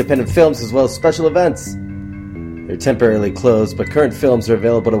and independent films as well as special events. They're temporarily closed, but current films are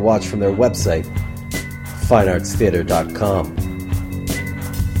available to watch from their website, fineartstheater.com.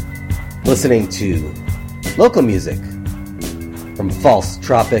 Listening to local music from False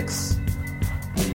Tropics,